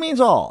by no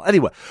means all.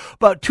 Anyway,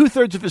 about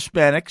two-thirds of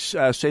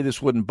Hispanics say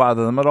this wouldn't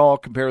bother them at all,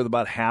 compared with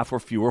about half or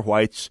fewer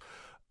whites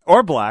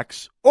or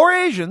blacks or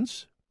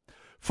Asians.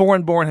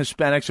 Foreign-born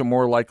Hispanics are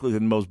more likely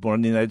than most born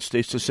in the United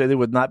States to say they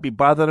would not be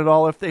bothered at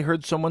all if they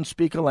heard someone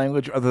speak a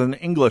language other than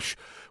English,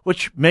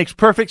 which makes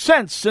perfect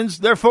sense since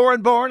they're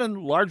foreign-born and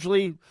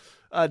largely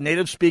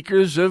native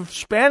speakers of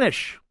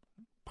Spanish,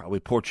 probably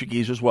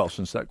Portuguese as well,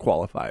 since that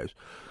qualifies.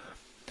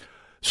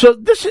 So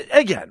this is,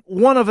 again,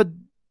 one of a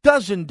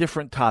dozen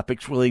different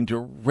topics relating to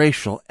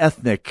racial,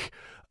 ethnic,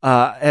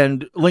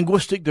 and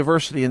linguistic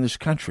diversity in this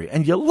country.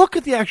 And you look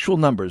at the actual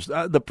numbers,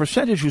 the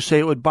percentage who say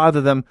it would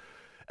bother them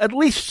at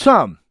least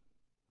some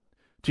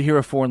to hear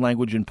a foreign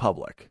language in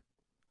public.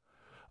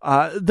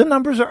 The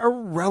numbers are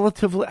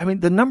relatively,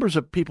 the numbers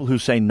of people who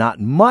say not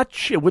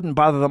much, it wouldn't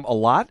bother them a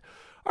lot,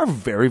 are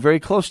very, very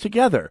close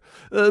together.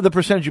 The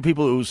percentage of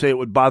people who say it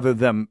would bother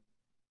them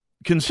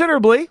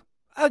considerably,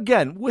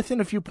 again,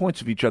 within a few points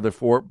of each other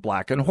for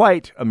black and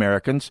white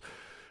Americans,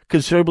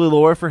 considerably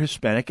lower for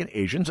Hispanic and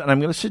Asians. And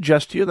I'm going to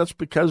suggest to you that's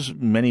because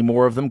many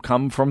more of them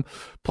come from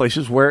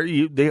places where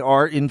they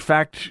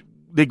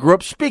grew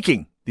up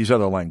speaking these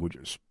other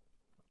languages.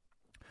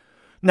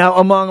 Now,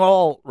 among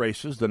all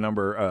races, the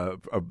number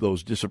of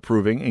those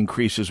disapproving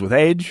increases with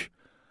age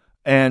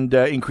and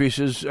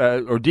increases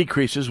or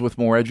decreases with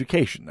more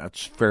education.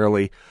 That's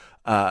fairly,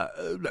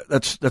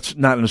 that's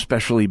not an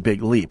especially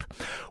big leap.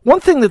 One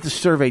thing that the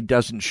survey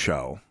doesn't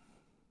show,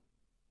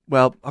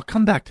 well, I'll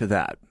come back to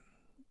that,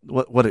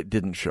 what it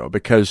didn't show,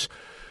 because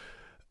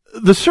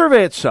the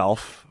survey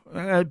itself,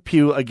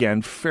 Pew,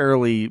 again,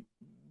 fairly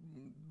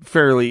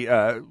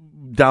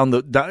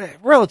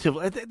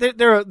relatively,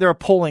 they're a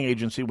polling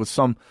agency with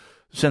some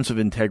sense of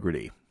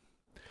integrity,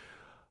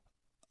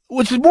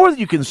 which is more than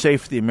you can say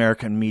for the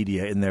American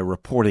media in their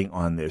reporting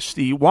on this.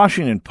 The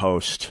Washington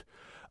Post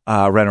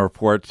ran a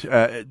report.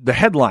 The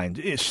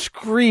headline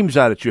screams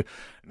out at you,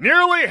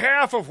 nearly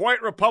half of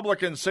white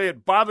Republicans say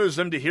it bothers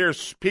them to hear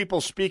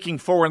people speaking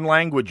foreign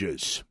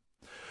languages.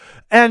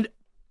 And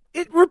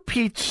it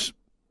repeats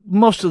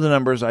most of the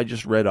numbers I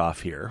just read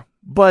off here,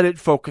 but it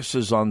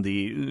focuses on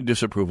the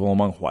disapproval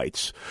among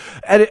whites.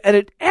 And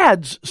it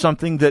adds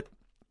something that,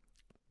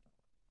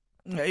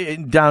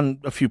 down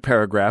a few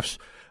paragraphs,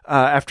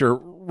 after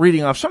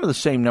reading off some of the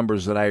same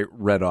numbers that I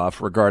read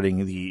off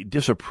regarding the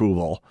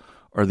disapproval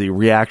or the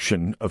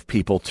reaction of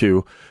people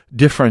to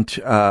different,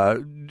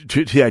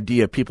 to the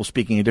idea of people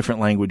speaking a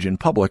different language in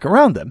public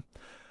around them,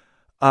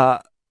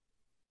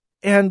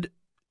 and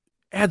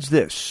adds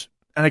this,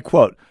 and I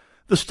quote,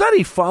 "The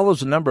study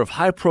follows a number of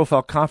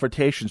high-profile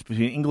confrontations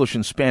between English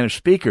and Spanish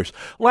speakers.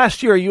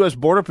 Last year, a U.S.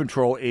 Border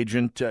Patrol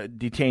agent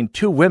detained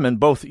two women,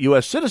 both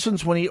U.S.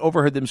 citizens, when he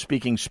overheard them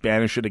speaking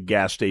Spanish at a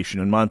gas station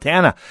in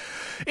Montana.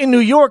 In New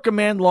York, a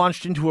man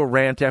launched into a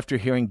rant after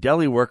hearing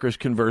deli workers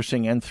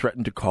conversing and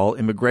threatened to call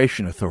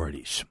immigration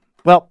authorities."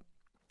 Well,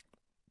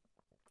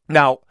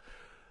 now,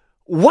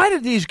 why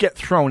did these get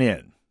thrown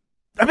in?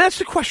 I mean, that's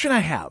the question I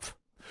have.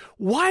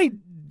 Why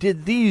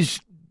did these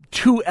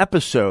two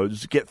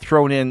episodes get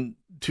thrown in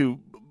to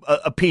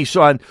a piece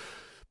on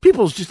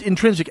people's just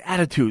intrinsic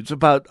attitudes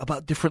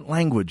about different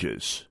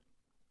languages?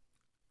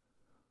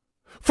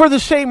 For the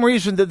same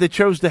reason that they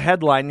chose the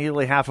headline,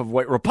 nearly half of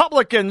white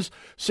Republicans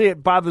say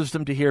it bothers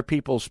them to hear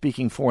people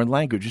speaking foreign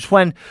languages,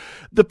 when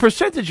the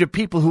percentage of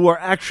people who are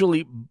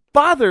actually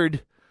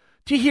bothered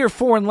to hear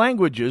foreign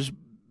languages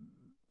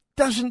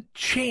doesn't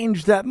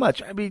change that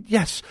much. I mean,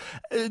 yes,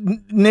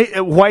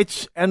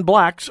 whites and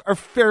blacks are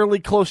fairly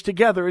close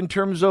together in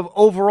terms of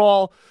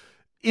overall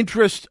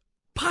interest,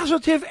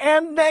 positive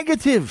and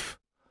negative,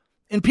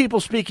 in people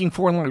speaking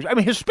foreign languages. I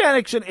mean,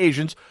 Hispanics and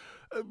Asians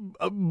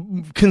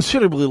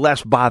considerably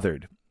less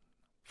bothered,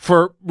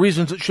 for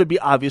reasons that should be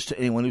obvious to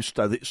anyone who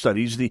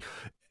studies the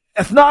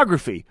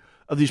ethnography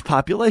of these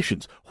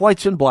populations.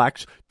 Whites and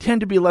blacks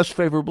tend to be less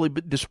favorably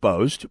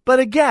disposed, but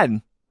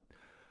again,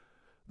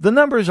 the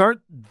numbers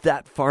aren't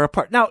that far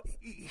apart. Now,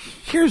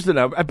 here's the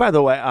number. By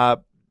the way,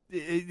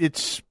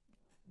 it's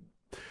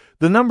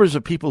the numbers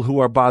of people who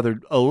are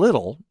bothered a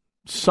little,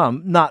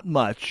 some, not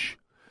much,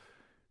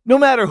 no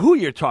matter who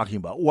you're talking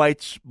about,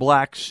 whites,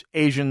 blacks,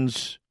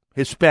 Asians,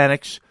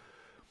 Hispanics.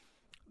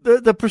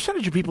 The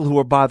percentage of people who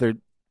are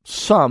bothered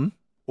some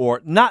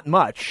or not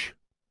much,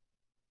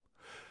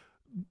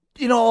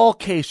 in all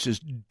cases,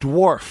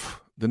 dwarf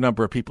the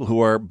number of people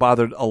who are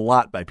bothered a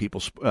lot by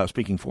people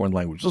speaking foreign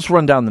languages. Let's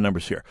run down the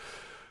numbers here.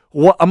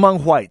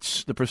 Among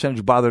whites, the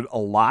percentage bothered a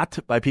lot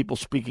by people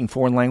speaking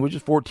foreign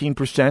languages,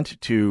 14%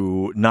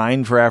 to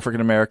 9% for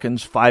African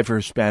Americans, 5% for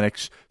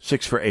Hispanics,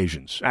 6% for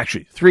Asians.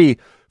 Actually, 3%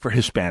 for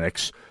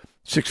Hispanics,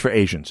 6% for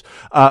Asians.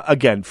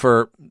 Again,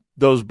 for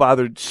those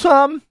bothered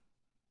some,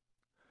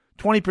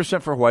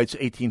 20% for whites,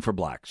 18% for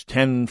blacks,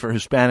 10% for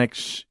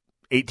Hispanics,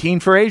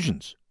 18% for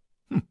Asians.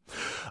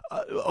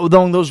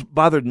 Although those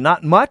bothered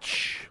not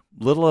much,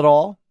 little at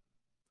all,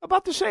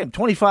 about the same.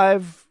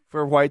 25%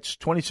 for whites,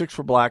 26%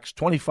 for blacks,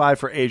 25%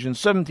 for Asians,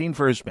 17%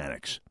 for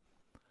Hispanics.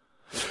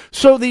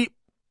 So the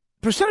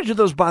percentage of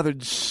those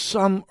bothered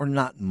some or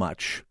not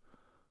much,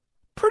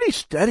 pretty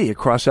steady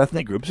across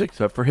ethnic groups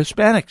except for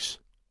Hispanics.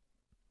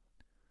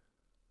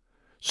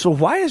 So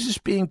why is this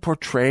being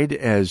portrayed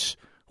as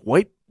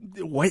white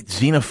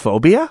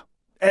xenophobia?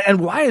 And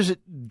why is it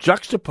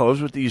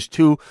juxtaposed with these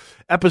two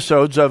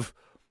episodes of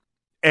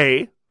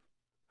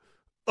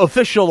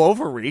official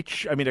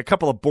overreach? I mean, a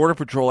couple of Border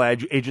Patrol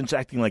agents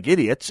acting like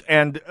idiots,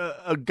 and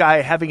a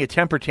guy having a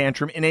temper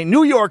tantrum in a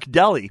New York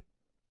deli.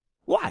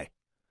 Why?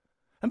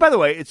 And by the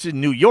way, it's in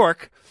New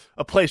York,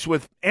 a place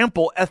with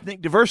ample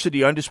ethnic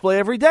diversity on display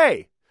every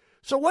day.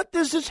 So what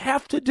does this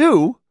have to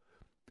do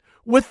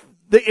with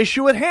the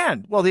issue at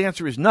hand? Well, the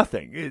answer is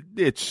nothing.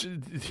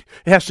 It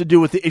has to do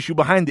with the issue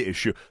behind the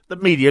issue. The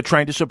media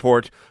trying to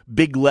support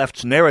big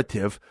left's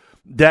narrative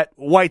that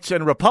whites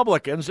and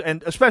Republicans,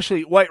 and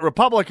especially white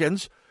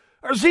Republicans,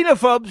 are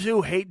xenophobes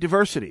who hate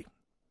diversity.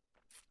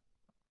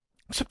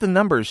 Except the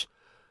numbers,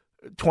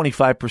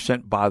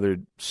 25%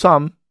 bothered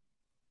some,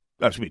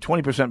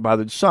 20%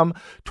 bothered some,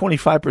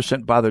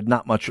 25% bothered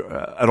not much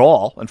at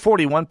all, and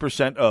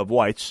 41% of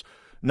whites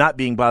not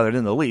being bothered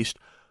in the least,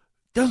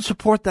 doesn't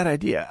support that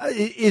idea.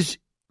 Is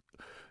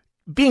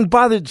being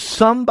bothered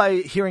some by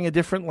hearing a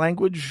different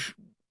language,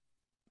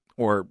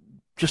 or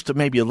just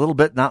maybe a little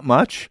bit, not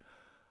much,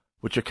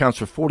 which accounts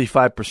for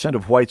 45%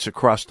 of whites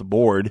across the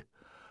board.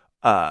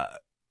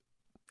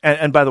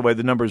 And by the way,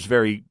 the number is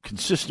very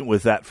consistent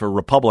with that for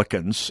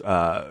Republicans,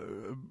 not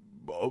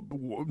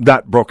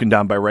broken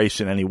down by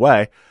race in any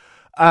way.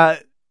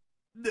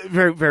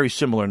 Very, very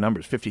similar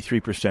numbers.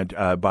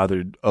 53%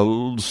 bothered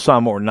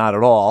some or not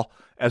at all,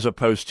 as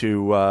opposed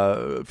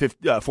to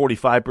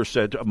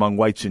 45% among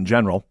whites in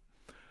general.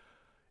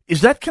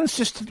 Is that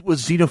consistent with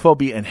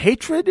xenophobia and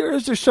hatred, or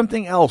is there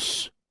something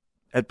else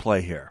at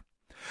play here?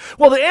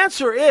 Well, the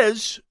answer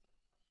is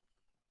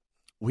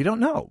we don't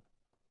know,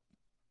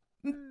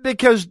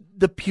 because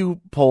the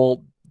Pew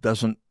poll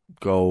doesn't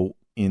go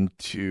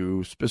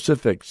into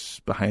specifics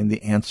behind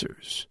the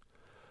answers.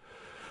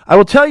 I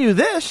will tell you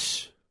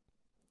this.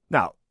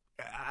 Now,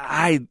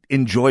 I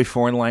enjoy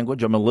foreign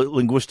language. I'm a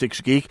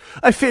linguistics geek.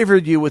 I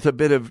favored you with a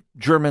bit of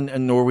German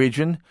and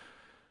Norwegian.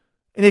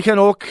 En ik kan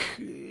ook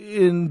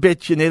een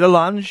beetje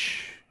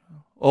Nederlands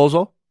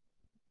also.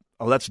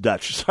 Oh, that's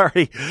Dutch.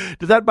 Sorry.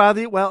 Does that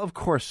bother you? Well, of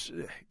course,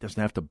 it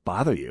doesn't have to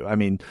bother you. I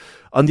mean,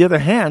 on the other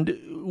hand,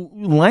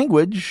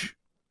 language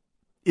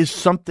is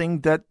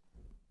something that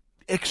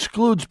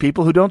excludes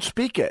people who don't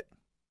speak it.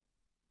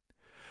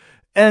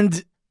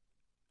 And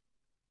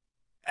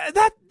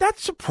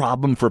that's a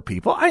problem for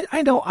people.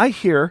 I know, I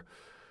hear,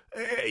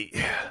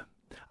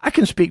 I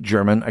can speak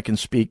German, I can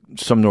speak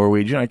some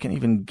Norwegian, I can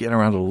even get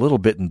around a little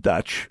bit in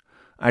Dutch.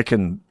 I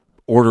can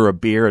order a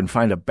beer and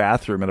find a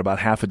bathroom in about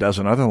half a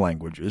dozen other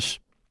languages.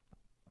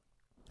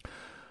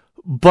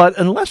 But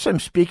unless I'm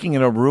speaking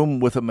in a room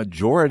with a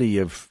majority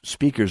of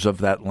speakers of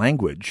that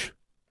language,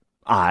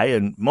 I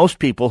and most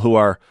people who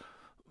are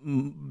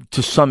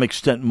to some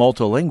extent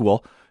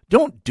multilingual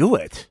don't do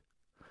it,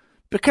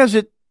 because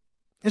it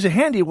is a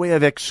handy way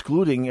of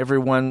excluding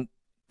everyone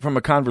from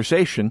a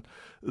conversation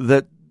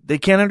that they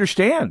can't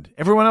understand.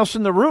 Everyone else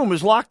in the room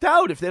is locked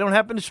out if they don't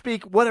happen to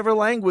speak whatever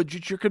language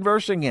that you're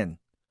conversing in.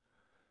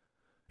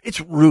 It's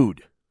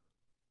rude.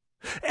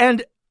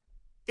 And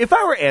if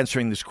I were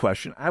answering this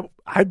question,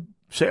 I'd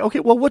say, okay,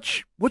 well,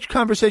 which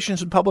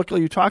conversations in public are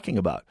you talking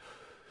about?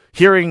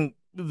 Hearing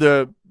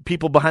the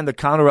people behind the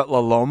counter at La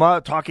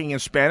Loma talking in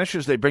Spanish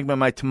as they bring me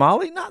my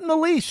tamale? Not in the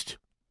least.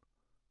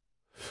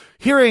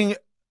 Hearing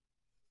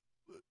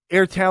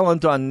air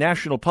talent on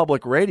National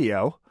Public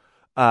Radio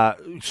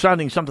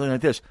sounding something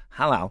like this.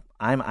 Hello,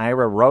 I'm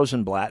Ira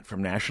Rosenblatt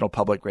from National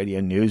Public Radio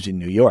News in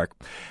New York.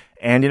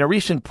 And in a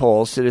recent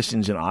poll,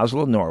 citizens in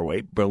Oslo,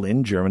 Norway,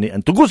 Berlin, Germany,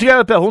 and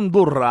Tegucigalpa,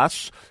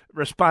 Honduras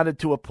responded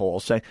to a poll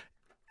saying,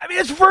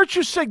 it's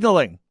virtue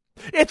signaling.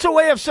 It's a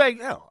way of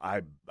saying,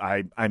 I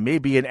may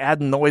be an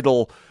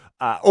adenoidal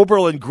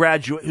Oberlin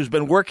graduate who's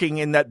been working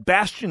in that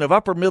bastion of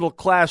upper middle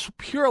class,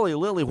 purely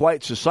lily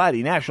white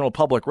society, National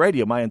Public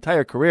Radio, my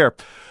entire career.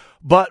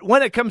 But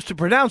when it comes to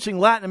pronouncing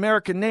Latin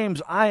American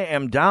names, I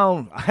am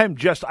down. I'm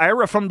just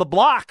Ira from the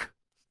block.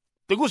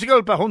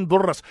 Tegucigalpa,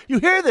 Honduras. You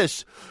hear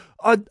this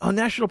on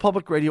National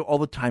Public Radio all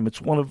the time.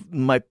 It's one of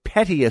my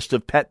pettiest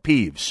of pet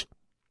peeves.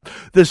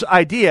 This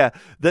idea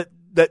that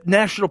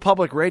National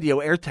Public Radio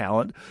air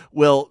talent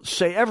will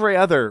say every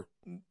other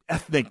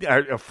ethnic,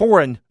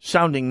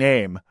 foreign-sounding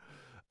name,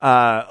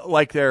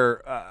 like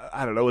they're,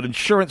 an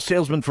insurance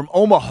salesman from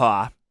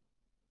Omaha.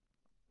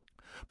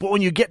 But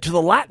when you get to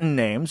the Latin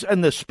names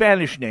and the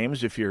Spanish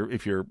names, if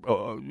you're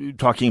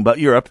talking about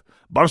Europe,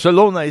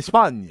 Barcelona,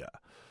 España,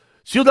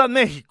 Ciudad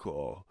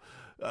Mexico,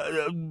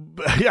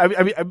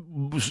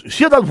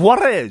 Ciudad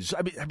Juarez.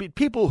 I mean,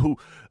 people who,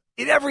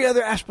 in every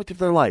other aspect of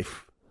their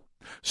life,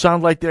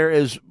 sound like they're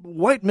as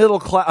white middle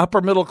class,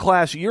 upper middle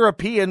class,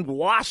 European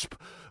WASP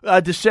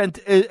descent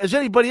as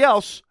anybody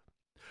else,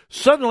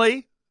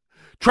 suddenly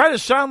try to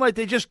sound like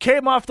they just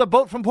came off the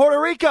boat from Puerto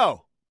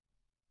Rico.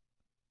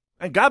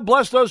 And God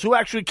bless those who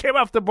actually came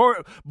off the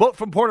boat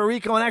from Puerto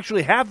Rico and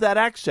actually have that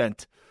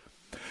accent.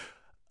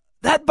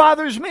 That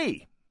bothers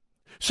me.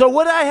 So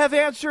would I have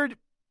answered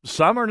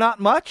some or not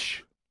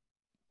much?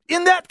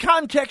 In that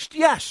context,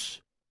 yes,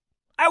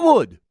 I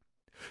would.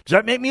 Does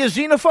that make me a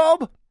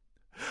xenophobe?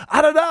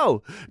 I don't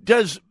know.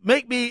 Does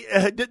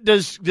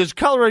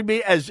coloring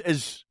me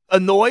as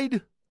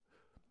annoyed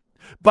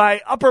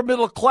by upper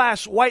middle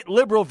class white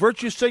liberal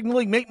virtue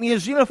signaling make me a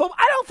xenophobe?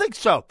 I don't think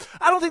so.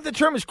 I don't think the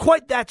term is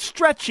quite that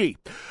stretchy.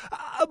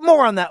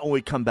 More on that when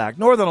we come back.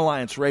 Northern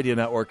Alliance Radio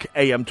Network,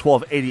 AM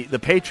 1280, The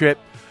Patriot.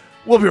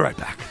 We'll be right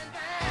back.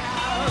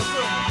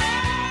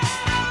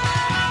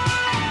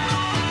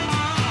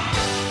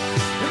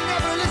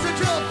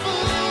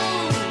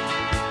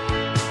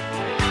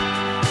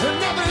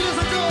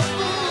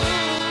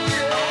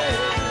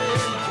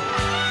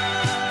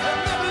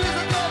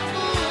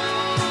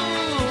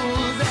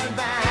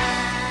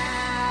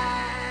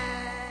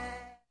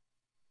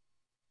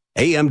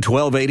 AM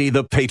 1280,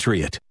 The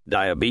Patriot.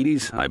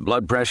 Diabetes, high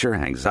blood pressure,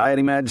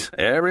 anxiety meds,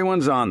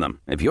 everyone's on them.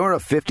 If you're a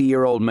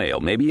 50-year-old male,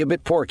 maybe a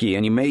bit porky,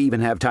 and you may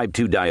even have type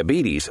 2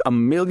 diabetes, $1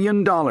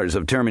 million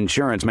of term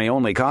insurance may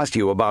only cost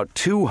you about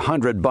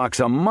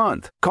 $200 a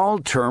month. Call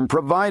Term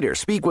Provider.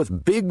 Speak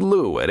with Big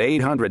Lou at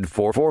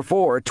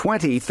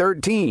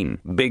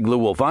 800-444-2013. Big Lou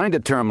will find a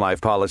term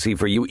life policy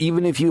for you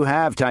even if you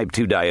have type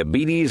 2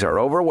 diabetes, are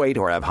overweight,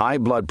 or have high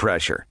blood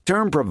pressure.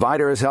 Term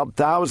Provider has helped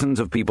thousands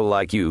of people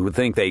like you who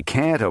think they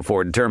can't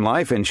afford term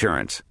life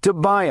insurance. To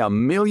buy $1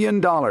 million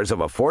of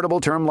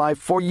affordable term life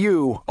for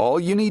you, all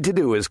you need to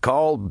do is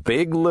call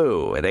Big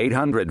Lou at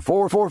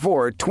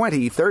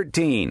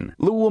 800-444-2013.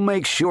 Lou will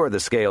make sure the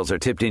scales are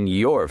tipped in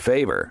your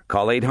favor.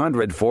 Call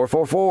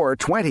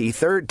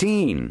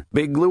 800-444-2013.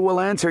 Big Lou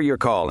will answer your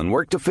call and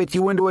work to fit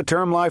you into a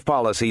term life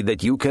policy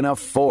that you can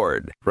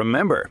afford.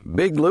 Remember,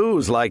 Big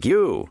Lou's like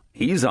you.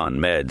 He's on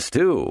meds,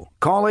 too.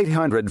 Call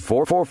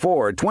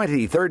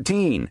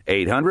 800-444-2013.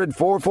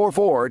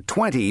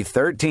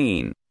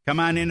 800-444-2013. Come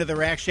on into the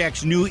Rack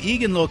Shack's new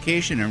Egan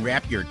location and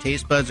wrap your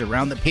taste buds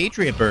around the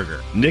Patriot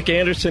Burger. Nick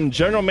Anderson,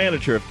 General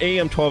Manager of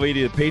AM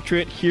 1280 The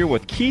Patriot, here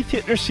with Keith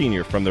Hittner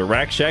Sr. from the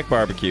Rack Shack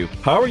Barbecue.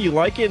 How are you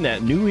liking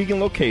that new Egan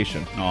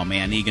location? Oh,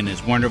 man, Egan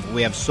is wonderful.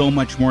 We have so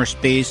much more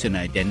space and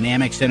a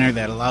dynamic center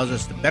that allows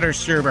us to better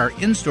serve our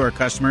in-store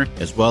customer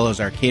as well as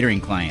our catering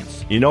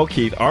clients. You know,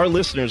 Keith, our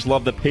listeners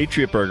love the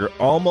Patriot Burger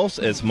almost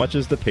as much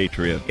as the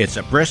Patriot. It's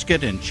a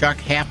brisket and chuck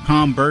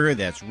half-pound burger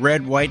that's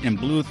red, white, and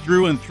blue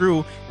through and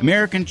through,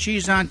 American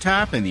cheese on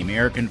top, and the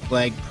American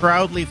flag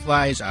proudly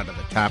flies out of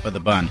the top of the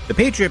bun. The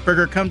Patriot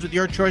Burger comes with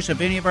your choice of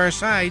any of our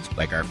sides,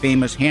 like our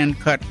famous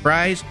hand-cut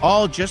fries,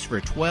 all just for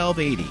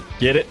 $12.80.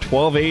 Get it?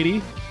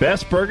 $12.80?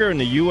 Best burger in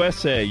the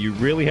USA. You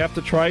really have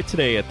to try it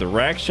today at the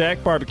Rack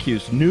Shack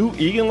Barbecue's new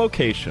Egan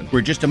location. We're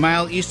just a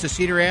mile east of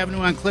Cedar Avenue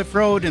on Cliff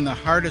Road in the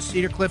heart of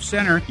Cedar Cliff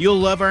Center. You'll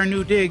love our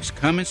new digs.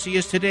 Come and see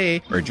us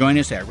today or join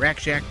us at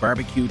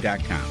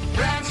RackShackBarbecue.com.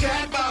 Rack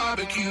Shack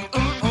Barbecue.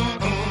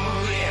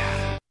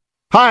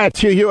 Hi, it's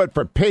Hugh Hewitt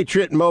for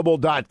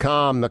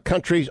PatriotMobile.com, the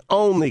country's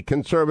only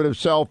conservative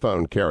cell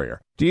phone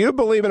carrier. Do you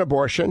believe in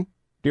abortion?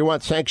 Do you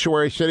want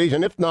sanctuary cities?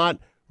 And if not,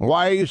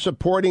 why are you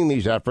supporting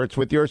these efforts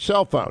with your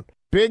cell phone?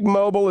 Big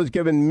Mobile has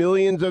given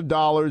millions of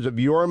dollars of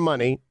your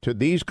money to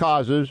these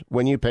causes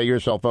when you pay your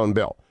cell phone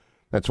bill.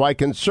 That's why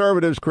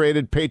conservatives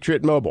created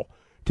Patriot Mobile.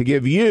 to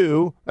give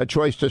you a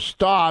choice to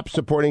stop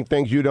supporting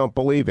things you don't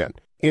believe in.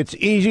 It's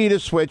easy to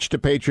switch to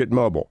Patriot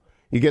Mobile.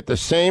 You get the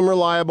same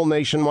reliable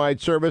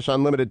nationwide service,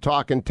 unlimited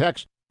talk and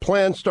text,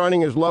 plans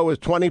starting as low as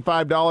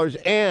 $25,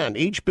 and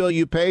each bill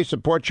you pay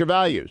supports your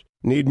values.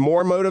 Need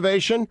more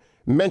motivation?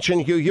 Mention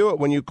Hugh Hewitt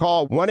when you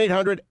call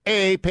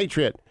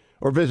 1-800-A-PATRIOT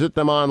or visit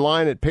them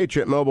online at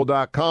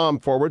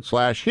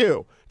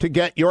patriotmobile.com/Hugh to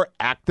get your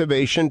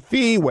activation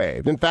fee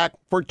waived. In fact,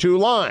 for 2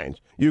 lines,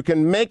 you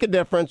can make a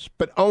difference,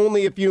 but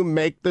only if you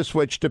make the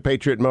switch to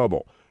Patriot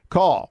Mobile.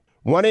 Call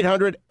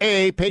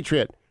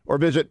 1-800-A-PATRIOT or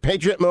visit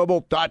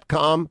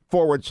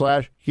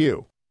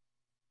patriotmobile.com/Hugh.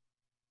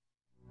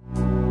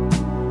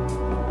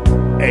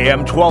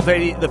 AM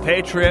 1280, The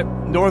Patriot,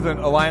 Northern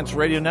Alliance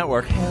Radio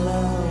Network. Is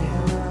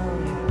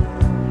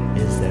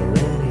there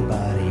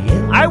anybody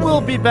in I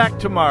will be back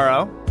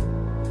tomorrow.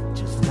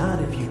 Just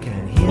not if you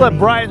can hear We'll have me.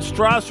 Brian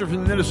Strasser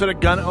from the Minnesota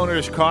Gun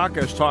Owners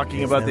Caucus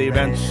talking about the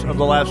events of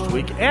the last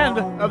week and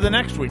of the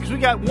next week. Because we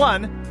got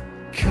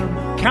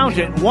count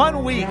it,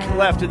 1 week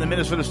left in the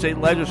Minnesota State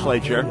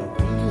Legislature.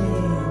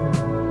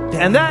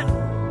 And that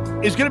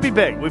is going to be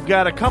big. We've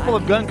got a couple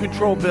of gun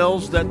control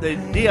bills that the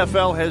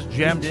DFL has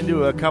jammed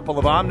into a couple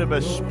of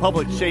omnibus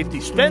public safety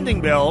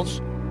spending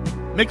bills,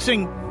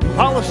 mixing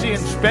policy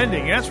and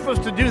spending. You're not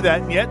supposed to do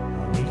that, and yet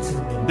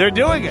they're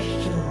doing it.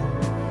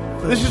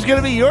 This is going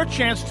to be your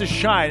chance to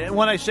shine. And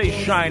when I say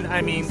shine,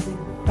 I mean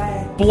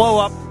blow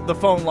up the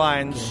phone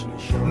lines,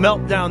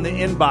 melt down the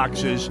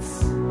inboxes,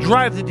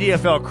 drive the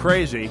DFL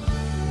crazy,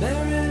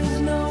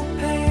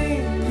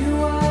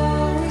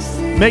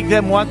 make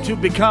them want to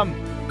become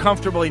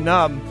comfortably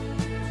numb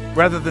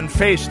rather than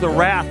face the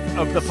wrath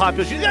of the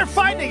population. They're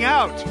finding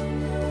out.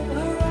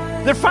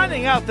 They're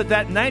finding out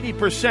that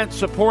 90%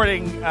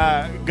 supporting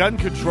gun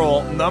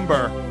control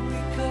number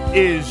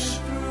is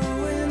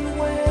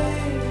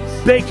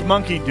baked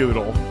monkey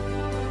doodle.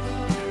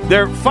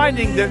 They're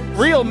finding that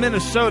real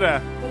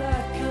Minnesota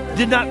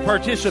did not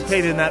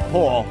participate in that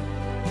poll.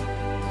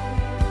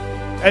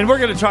 And we're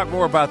going to talk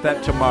more about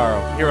that tomorrow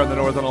here on the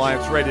Northern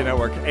Alliance Radio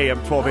Network,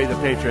 AM 1280 The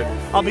Patriot.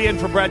 I'll be in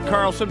for Brad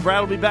Carlson.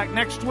 Brad will be back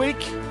next week.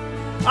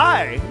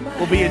 I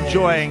will be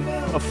enjoying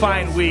a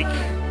fine week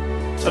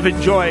of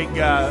enjoying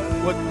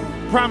what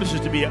promises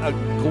to be a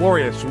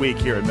glorious week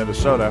here in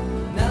Minnesota.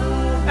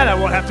 And I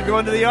won't have to go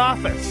into the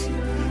office.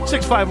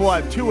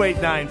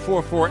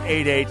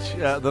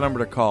 651-289-4488, the number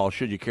to call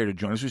should you care to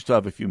join us. We still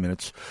have a few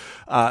minutes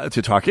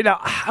to talk.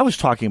 Now, I was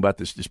talking about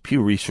this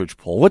Pew Research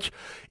poll, which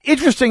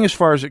interesting as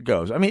far as it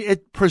goes. I mean,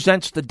 it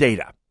presents the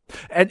data.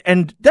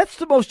 And that's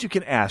the most you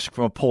can ask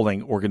from a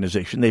polling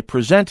organization. They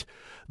present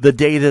the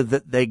data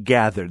that they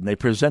gathered, and they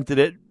presented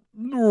it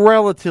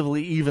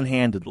relatively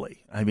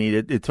even-handedly. I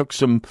mean, it took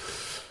some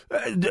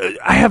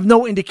I have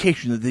no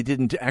indication that they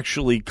didn't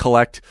actually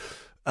collect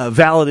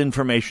valid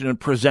information and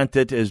present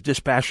it as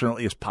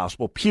dispassionately as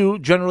possible. Pew,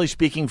 generally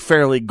speaking,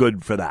 fairly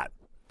good for that.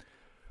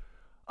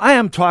 I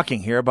am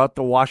talking here about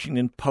the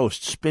Washington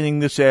Post spinning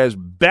this as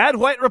bad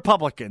white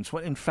Republicans,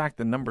 when in fact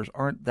the numbers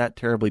aren't that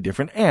terribly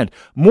different. And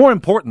more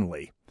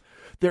importantly,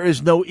 there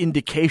is no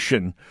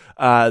indication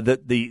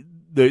that the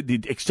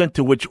extent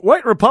to which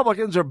white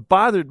Republicans are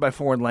bothered by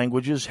foreign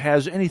languages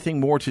has anything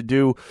more to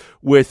do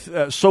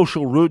with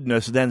social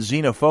rudeness than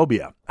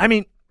xenophobia. I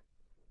mean,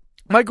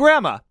 my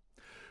grandma,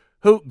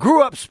 who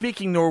grew up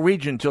speaking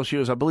Norwegian until she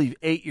was, I believe,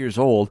 8 years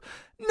old,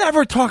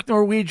 never talked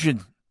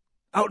Norwegian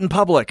out in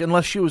public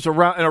unless she was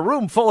around in a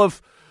room full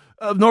of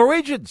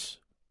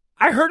Norwegians.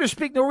 I heard her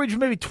speak Norwegian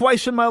maybe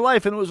twice in my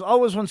life, and it was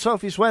always when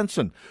Sophie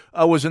Svensson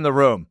was in the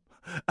room.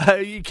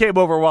 He came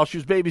over while she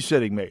was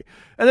babysitting me.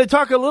 And they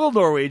talk a little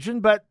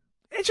Norwegian, but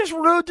it's just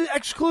rude to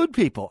exclude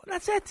people.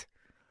 That's it.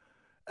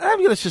 I'm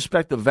going to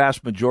suspect the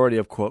vast majority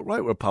of, quote,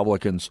 white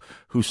Republicans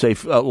who say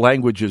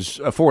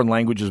foreign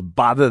languages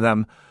bother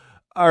them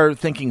are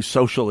thinking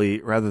socially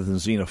rather than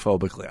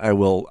xenophobically.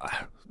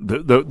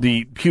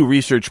 The Pew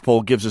Research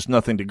poll gives us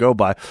nothing to go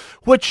by,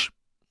 which,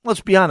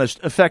 let's be honest,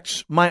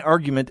 affects my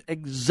argument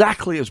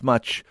exactly as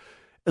much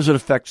as it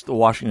affects the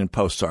Washington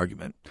Post's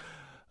argument.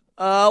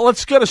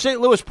 Let's go to St.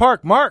 Louis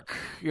Park. Mark,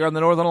 you're on the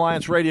Northern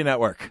Alliance Radio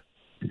Network.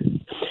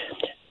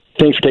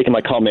 Thanks for taking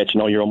my call, Mitch. I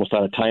know you're almost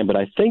out of time, but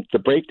I think the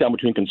breakdown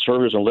between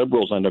conservatives and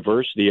liberals on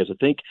diversity is I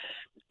think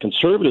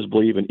conservatives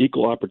believe in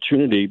equal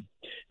opportunity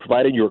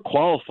provided you're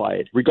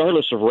qualified,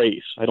 regardless of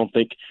race. I don't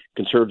think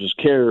conservatives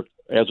care,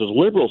 as does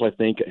liberals, I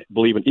think,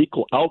 believe in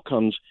equal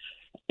outcomes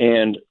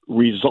and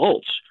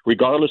results,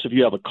 regardless if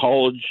you have a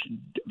college,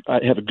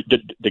 have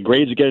the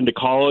grades to get into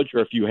college, or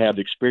if you have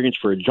the experience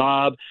for a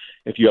job,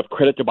 if you have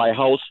credit to buy a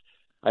house.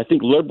 I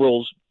think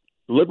liberals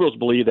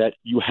believe that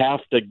you have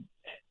to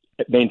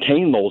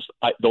maintain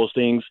those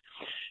things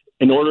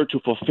in order to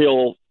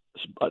fulfill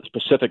a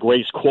specific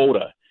race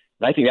quota.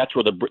 And I think that's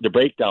where the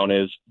breakdown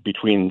is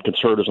between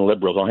conservatives and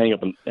liberals. I'll hang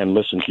up and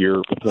listen to your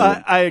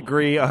opinion. I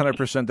agree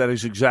 100%. That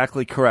is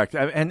exactly correct.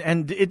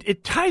 And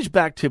it ties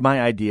back to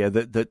my idea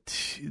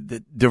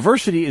that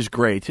diversity is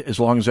great as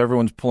long as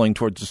everyone's pulling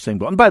towards the same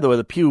goal. And by the way,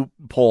 the Pew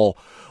poll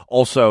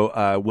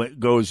also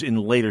goes in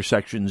later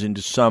sections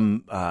into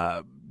some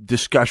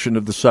discussion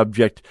of the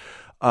subject,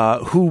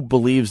 who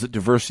believes that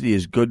diversity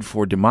is good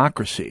for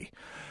democracy?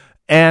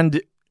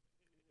 And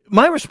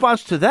my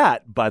response to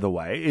that, by the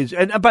way, is,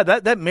 and by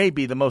that may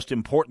be the most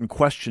important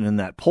question in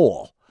that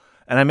poll.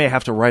 And I may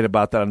have to write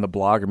about that on the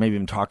blog or maybe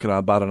even talk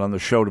about it on the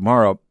show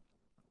tomorrow.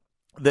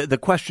 The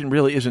question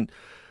really isn't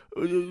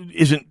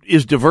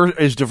is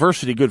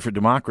diversity good for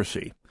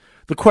democracy?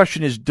 The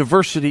question is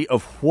diversity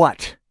of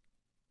what?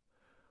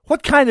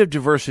 What kind of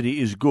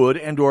diversity is good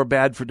and or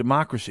bad for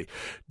democracy?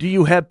 Do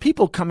you have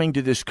people coming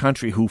to this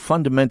country who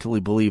fundamentally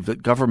believe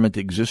that government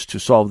exists to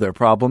solve their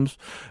problems,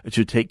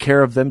 to take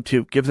care of them,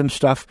 to give them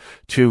stuff,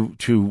 to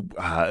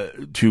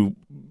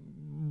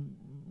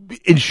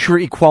ensure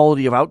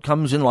equality of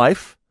outcomes in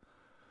life?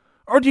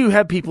 Or do you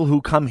have people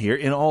who come here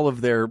in all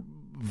of their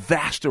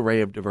vast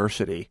array of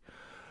diversity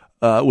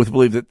with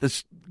belief that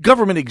this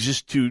government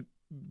exists to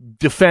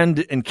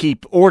defend and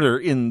keep order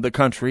in the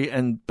country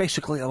and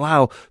basically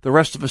allow the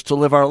rest of us to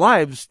live our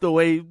lives the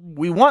way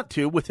we want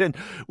to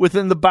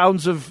within the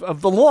bounds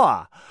of the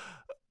law?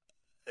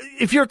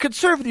 If you're a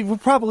conservative, you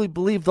probably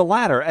believe the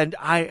latter. And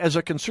I, as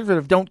a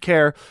conservative, don't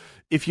care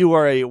if you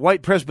are a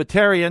white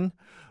Presbyterian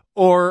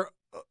or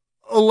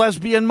a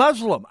lesbian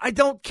Muslim. I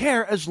don't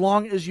care as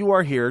long as you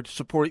are here to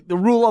support the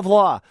rule of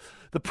law,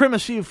 the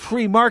primacy of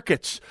free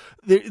markets,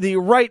 the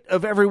right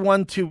of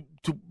everyone to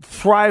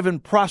thrive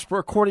and prosper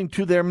according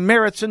to their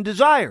merits and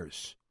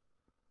desires.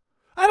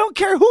 I don't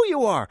care who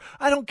you are.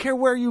 I don't care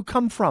where you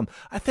come from.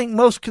 I think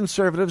most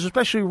conservatives,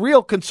 especially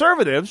real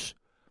conservatives,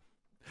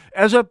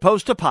 as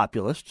opposed to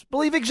populists,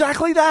 believe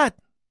exactly that.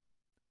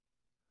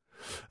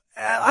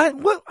 I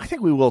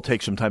think we will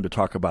take some time to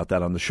talk about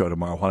that on the show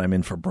tomorrow when I'm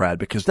in for Brad,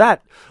 because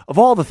that, of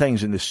all the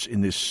things in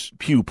this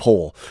Pew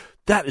poll,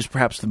 that is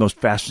perhaps the most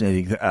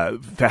fascinating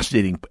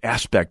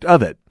aspect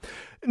of it.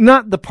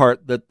 Not the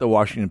part that the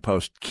Washington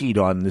Post keyed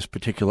on in this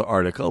particular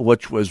article,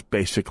 which was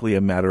basically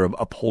a matter of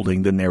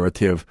upholding the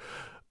narrative,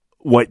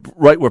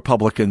 right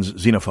Republicans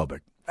xenophobic.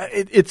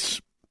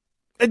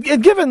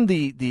 Given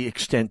the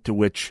extent to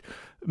which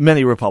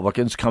many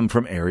Republicans come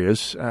from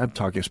areas, I'm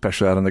talking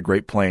especially out on the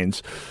Great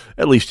Plains,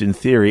 at least in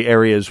theory,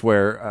 areas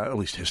where, at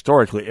least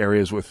historically,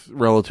 areas with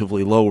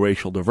relatively low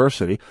racial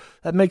diversity,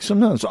 that makes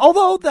some sense.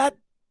 Although that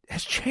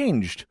has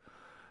changed.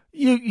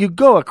 You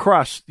go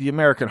across the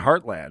American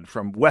heartland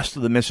from west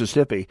of the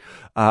Mississippi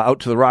out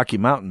to the Rocky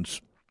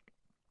Mountains,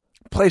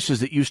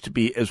 places that used to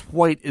be as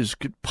white as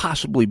could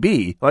possibly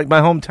be, like my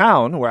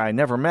hometown, where I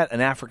never met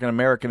an African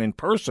American in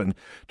person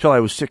till I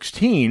was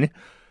 16,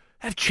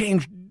 have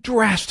changed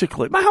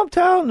drastically. My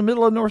hometown in the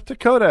middle of North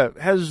Dakota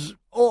has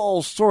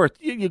all sorts.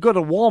 You go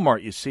to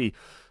Walmart, you see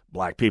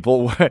black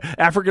people,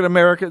 African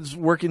Americans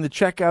working the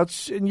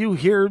checkouts, and you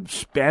hear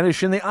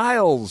Spanish in the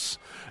aisles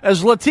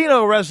as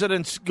Latino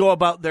residents go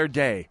about their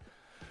day.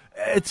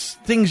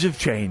 Things have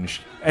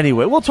changed.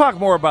 Anyway, we'll talk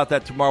more about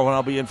that tomorrow when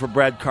I'll be in for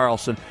Brad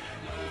Carlson.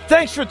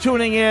 Thanks for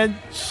tuning in.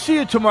 See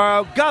you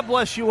tomorrow. God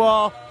bless you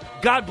all.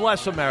 God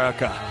bless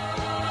America.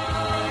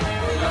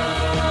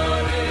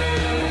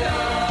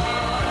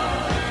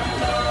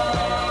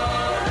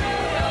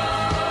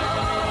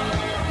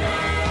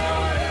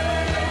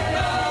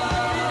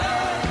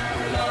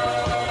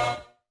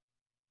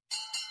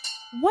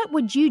 What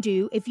would you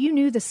do if you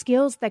knew the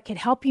skills that could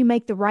help you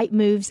make the right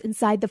moves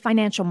inside the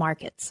financial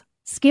markets?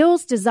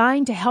 Skills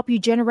designed to help you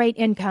generate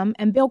income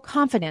and build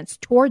confidence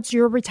towards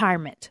your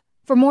retirement.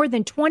 For more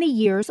than 20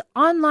 years,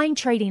 Online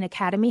Trading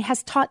Academy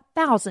has taught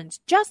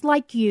thousands just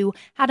like you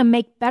how to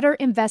make better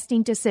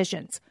investing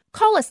decisions.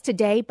 Call us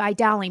today by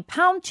dialing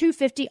pound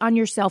 250 on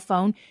your cell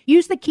phone.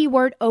 Use the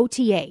keyword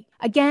OTA.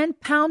 Again,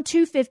 pound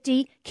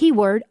 250,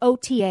 keyword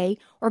OTA,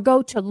 or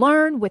go to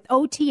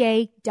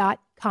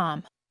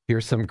learnwithota.com.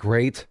 Here's some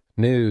great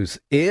news.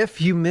 If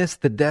you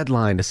missed the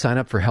deadline to sign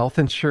up for health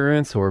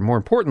insurance, or more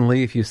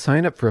importantly, if you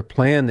sign up for a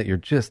plan that you're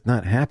just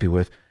not happy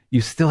with,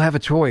 you still have a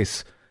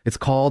choice. It's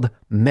called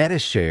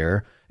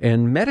Medi-Share,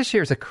 and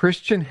Medi-Share is a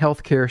Christian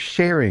healthcare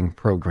sharing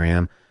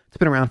program. It's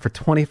been around for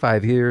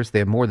 25 years. They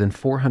have more than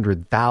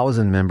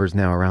 400,000 members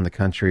now around the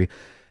country.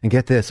 And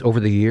get this,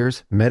 over the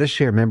years,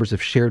 Medi-Share members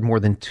have shared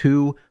more than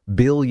 $2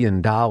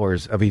 billion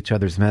of each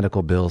other's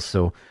medical bills,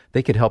 so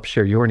they could help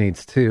share your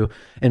needs too.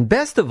 And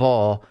best of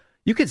all,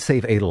 you could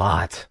save a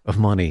lot of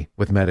money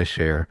with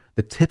Medi-Share.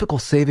 The typical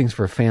savings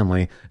for a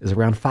family is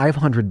around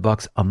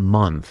 $500 a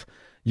month.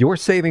 Your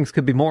savings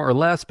could be more or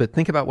less, but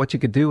think about what you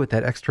could do with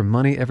that extra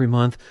money every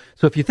month.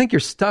 So if you think you're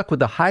stuck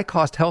with a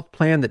high-cost health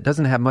plan that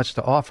doesn't have much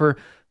to offer,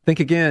 think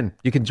again.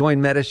 You can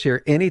join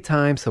Medi-Share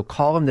anytime, so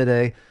call them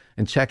today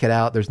and check it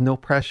out. There's no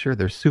pressure.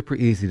 They're super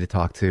easy to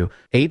talk to.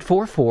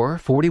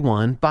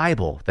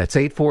 844-41-BIBLE. That's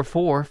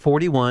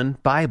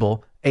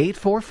 844-41-BIBLE.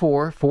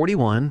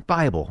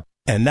 844-41-BIBLE.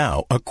 And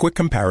now, a quick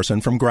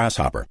comparison from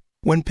Grasshopper.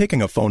 When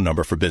picking a phone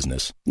number for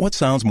business, what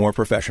sounds more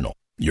professional?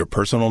 Your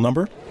personal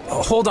number?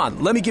 Oh, hold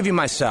on. Let me give you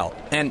my cell.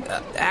 And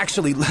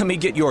actually, let me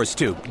get yours,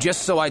 too,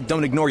 just so I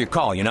don't ignore your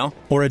call, you know?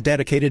 Or a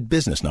dedicated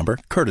business number,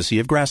 courtesy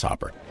of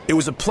Grasshopper. It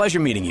was a pleasure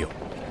meeting you.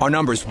 Our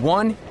number's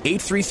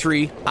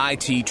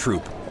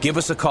 1-833-IT-TROOP. Give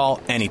us a call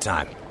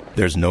anytime.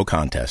 There's no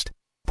contest.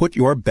 Put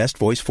your best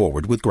voice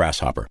forward with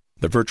Grasshopper,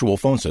 the virtual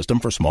phone system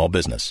for small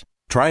business.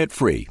 Try it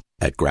free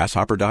at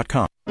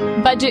grasshopper.com.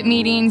 Budget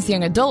meetings,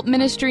 young adult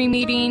ministry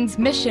meetings,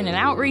 mission and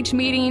outreach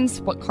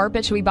meetings. What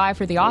carpet should we buy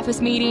for the office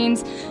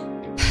meetings?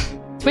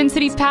 Twin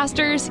Cities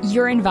pastors,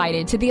 you're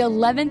invited to the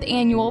 11th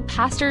annual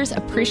Pastors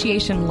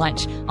Appreciation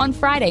Lunch on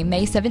Friday,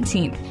 May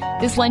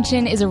 17th. This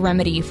luncheon is a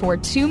remedy for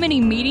too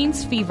many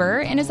meetings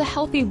fever and is a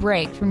healthy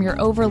break from your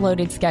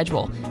overloaded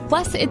schedule.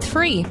 Plus, it's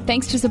free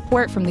thanks to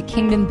support from the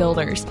Kingdom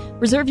Builders.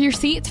 Reserve your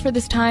seats for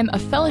this time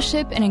of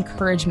fellowship and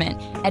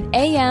encouragement at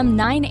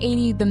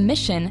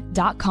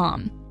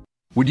am980themission.com.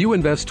 Would you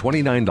invest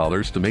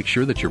 $29 to make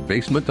sure that your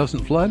basement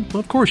doesn't flood?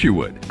 Of course you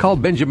would. Call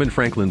Benjamin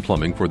Franklin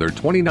Plumbing for their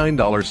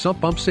 $29 sump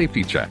pump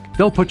safety check.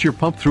 They'll put your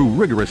pump through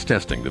rigorous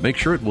testing to make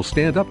sure it will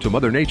stand up to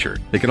Mother Nature.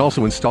 They can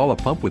also install a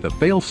pump with a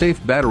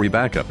fail-safe battery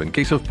backup in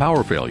case of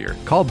power failure.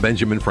 Call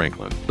Benjamin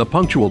Franklin, the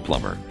punctual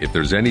plumber. If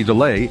there's any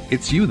delay,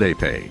 it's you they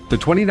pay. The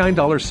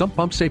 $29 sump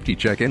pump safety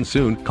check ends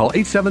soon. Call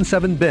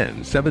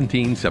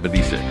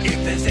 877-BEN-1776.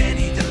 If there's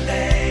any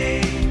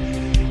delay,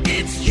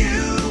 it's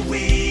you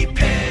we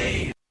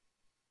pay.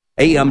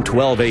 AM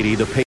 1280,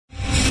 the pay.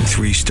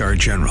 3-star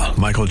General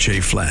Michael J.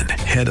 Flynn,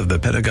 head of the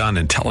Pentagon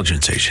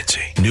Intelligence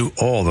Agency, knew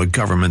all the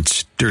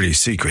government's dirty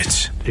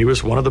secrets. He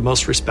was one of the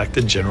most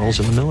respected generals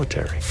in the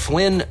military.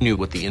 Flynn knew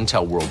what the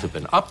intel world had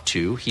been up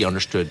to. He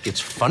understood its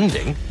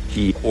funding.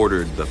 He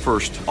ordered the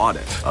first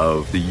audit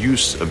of the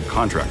use of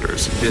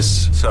contractors.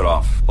 This set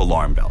off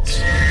alarm bells.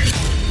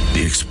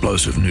 The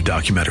explosive new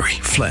documentary,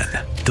 Flynn,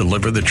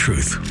 Deliver the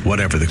Truth,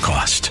 Whatever the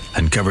Cost,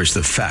 uncovers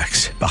the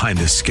facts behind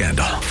this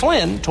scandal.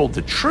 Flynn told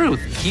the truth.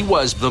 He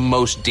was the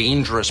most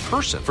dangerous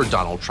person for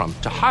Donald Trump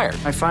to hire.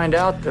 I find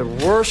out the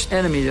worst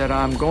enemy that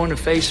I'm going to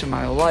face in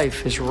my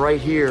life is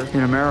right here in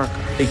America.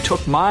 They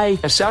took my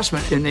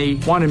assessment and they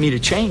wanted me to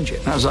change it.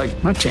 And I was like,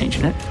 I'm not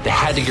changing it. They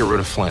had to get rid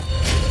of Flynn.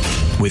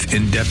 With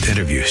in-depth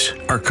interviews,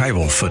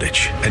 archival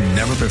footage, and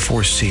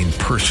never-before-seen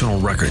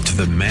personal records of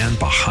the man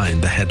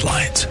behind the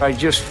headlines. I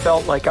just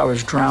felt like I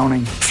was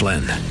drowning.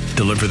 Flynn,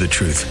 Deliver the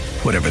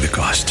Truth, Whatever the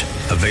Cost.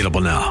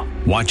 Available now.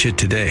 Watch it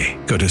today.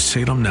 Go to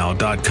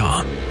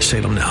salemnow.com.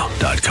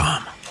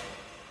 salemnow.com.